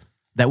businesses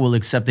that will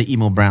accept the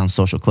Emo Brown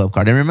social club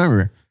card. And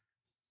remember,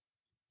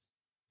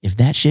 if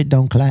that shit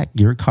don't clack,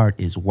 your card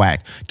is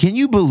whack. Can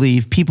you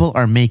believe people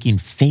are making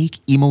fake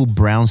Emo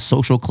Brown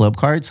social club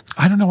cards?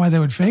 I don't know why they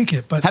would fake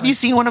it, but have you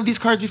seen one of these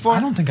cards before? I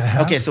don't think I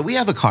have. Okay, so we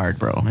have a card,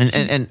 bro,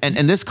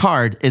 and this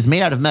card is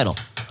made out of metal.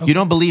 Okay. You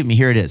don't believe me?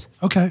 Here it is.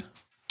 Okay.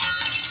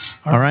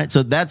 All right.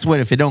 So that's what,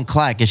 if it don't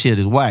clack, your shit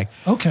is whack.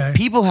 Okay.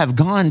 People have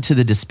gone to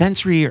the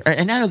dispensary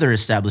and other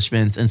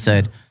establishments and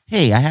said,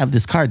 hey, I have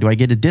this card. Do I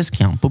get a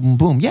discount? Boom, boom,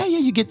 boom. Yeah,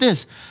 you get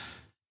this.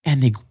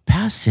 And they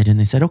passed it and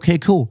they said, okay,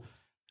 cool.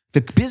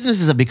 The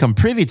businesses have become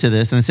privy to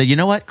this and they said, you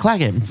know what?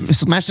 Clack it.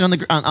 Smash it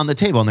on the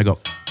table. And they go,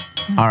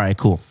 all right,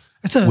 cool.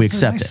 We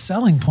accept nice it.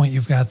 selling point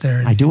you've got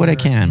there. I do what I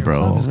can,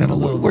 bro.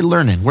 We're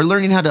learning. We're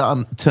learning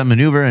how to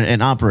maneuver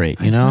and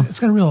operate, you know? It's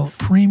got a real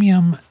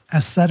premium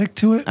aesthetic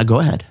to it.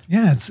 Go ahead.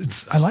 Yeah,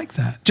 it's. I like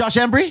that. Josh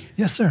Embry?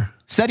 Yes, sir.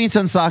 Setting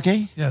Sun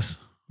Sake? Yes.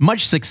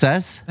 Much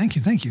success.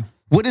 Thank you.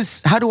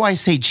 How do I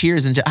say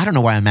cheers in I don't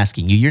know why I'm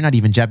asking you. You're not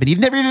even Japanese.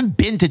 You've never even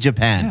been to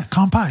Japan. Yeah,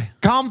 kanpai.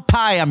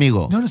 Kanpai,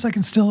 amigo. Notice I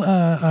can still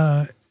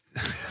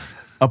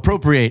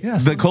appropriate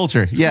the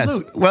culture. Salute. Yes.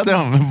 Well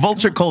done.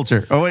 Vulture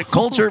culture. Oh, wait,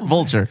 culture,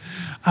 vulture.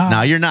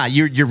 No, you're not.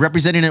 You're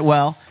representing it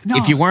well. No.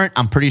 If you weren't,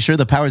 I'm pretty sure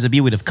the powers that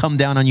be would have come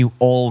down on you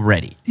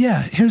already.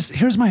 Yeah.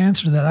 Here's my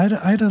answer to that.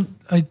 I had a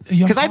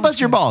young. Because I bust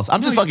your balls.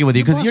 I'm just fucking with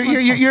you because you're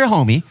a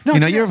homie. No,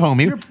 you're a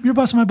homie. You're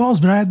busting my balls.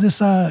 But I had this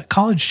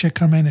college chick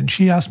come in and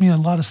she asked me a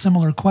lot of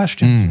similar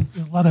questions,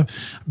 a lot of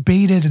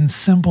baited and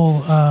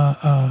simple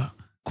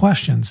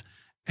questions,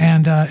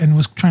 and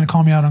was trying to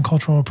call me out on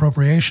cultural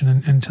appropriation.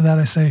 And to that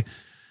I say,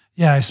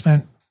 yeah, I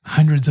spent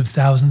hundreds of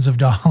thousands of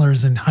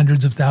dollars and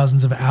hundreds of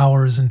thousands of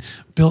hours and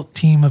built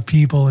team of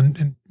people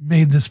and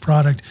made this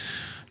product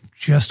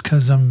just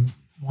because I'm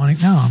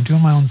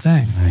doing my own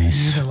thing.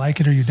 Nice. You either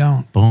like it or you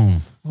don't.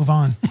 Boom. Move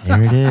on.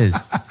 There it is.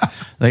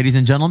 Ladies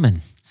and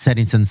gentlemen,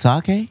 Setting Sun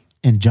Sake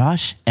and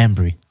Josh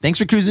Embry. Thanks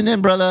for cruising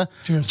in, brother.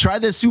 Cheers. Try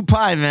this soup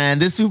pie, man.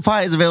 This soup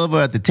pie is available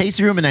at the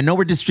Tasting Room, and I know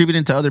we're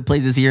distributing to other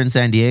places here in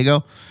San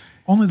Diego.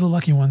 Only the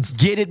lucky ones.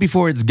 Get it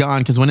before it's gone,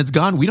 because when it's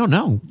gone, we don't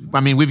know.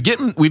 I mean, we've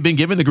been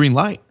given the green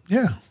light.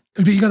 Yeah.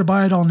 But you got to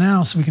buy it all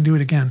now so we can do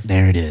it again.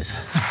 There it is.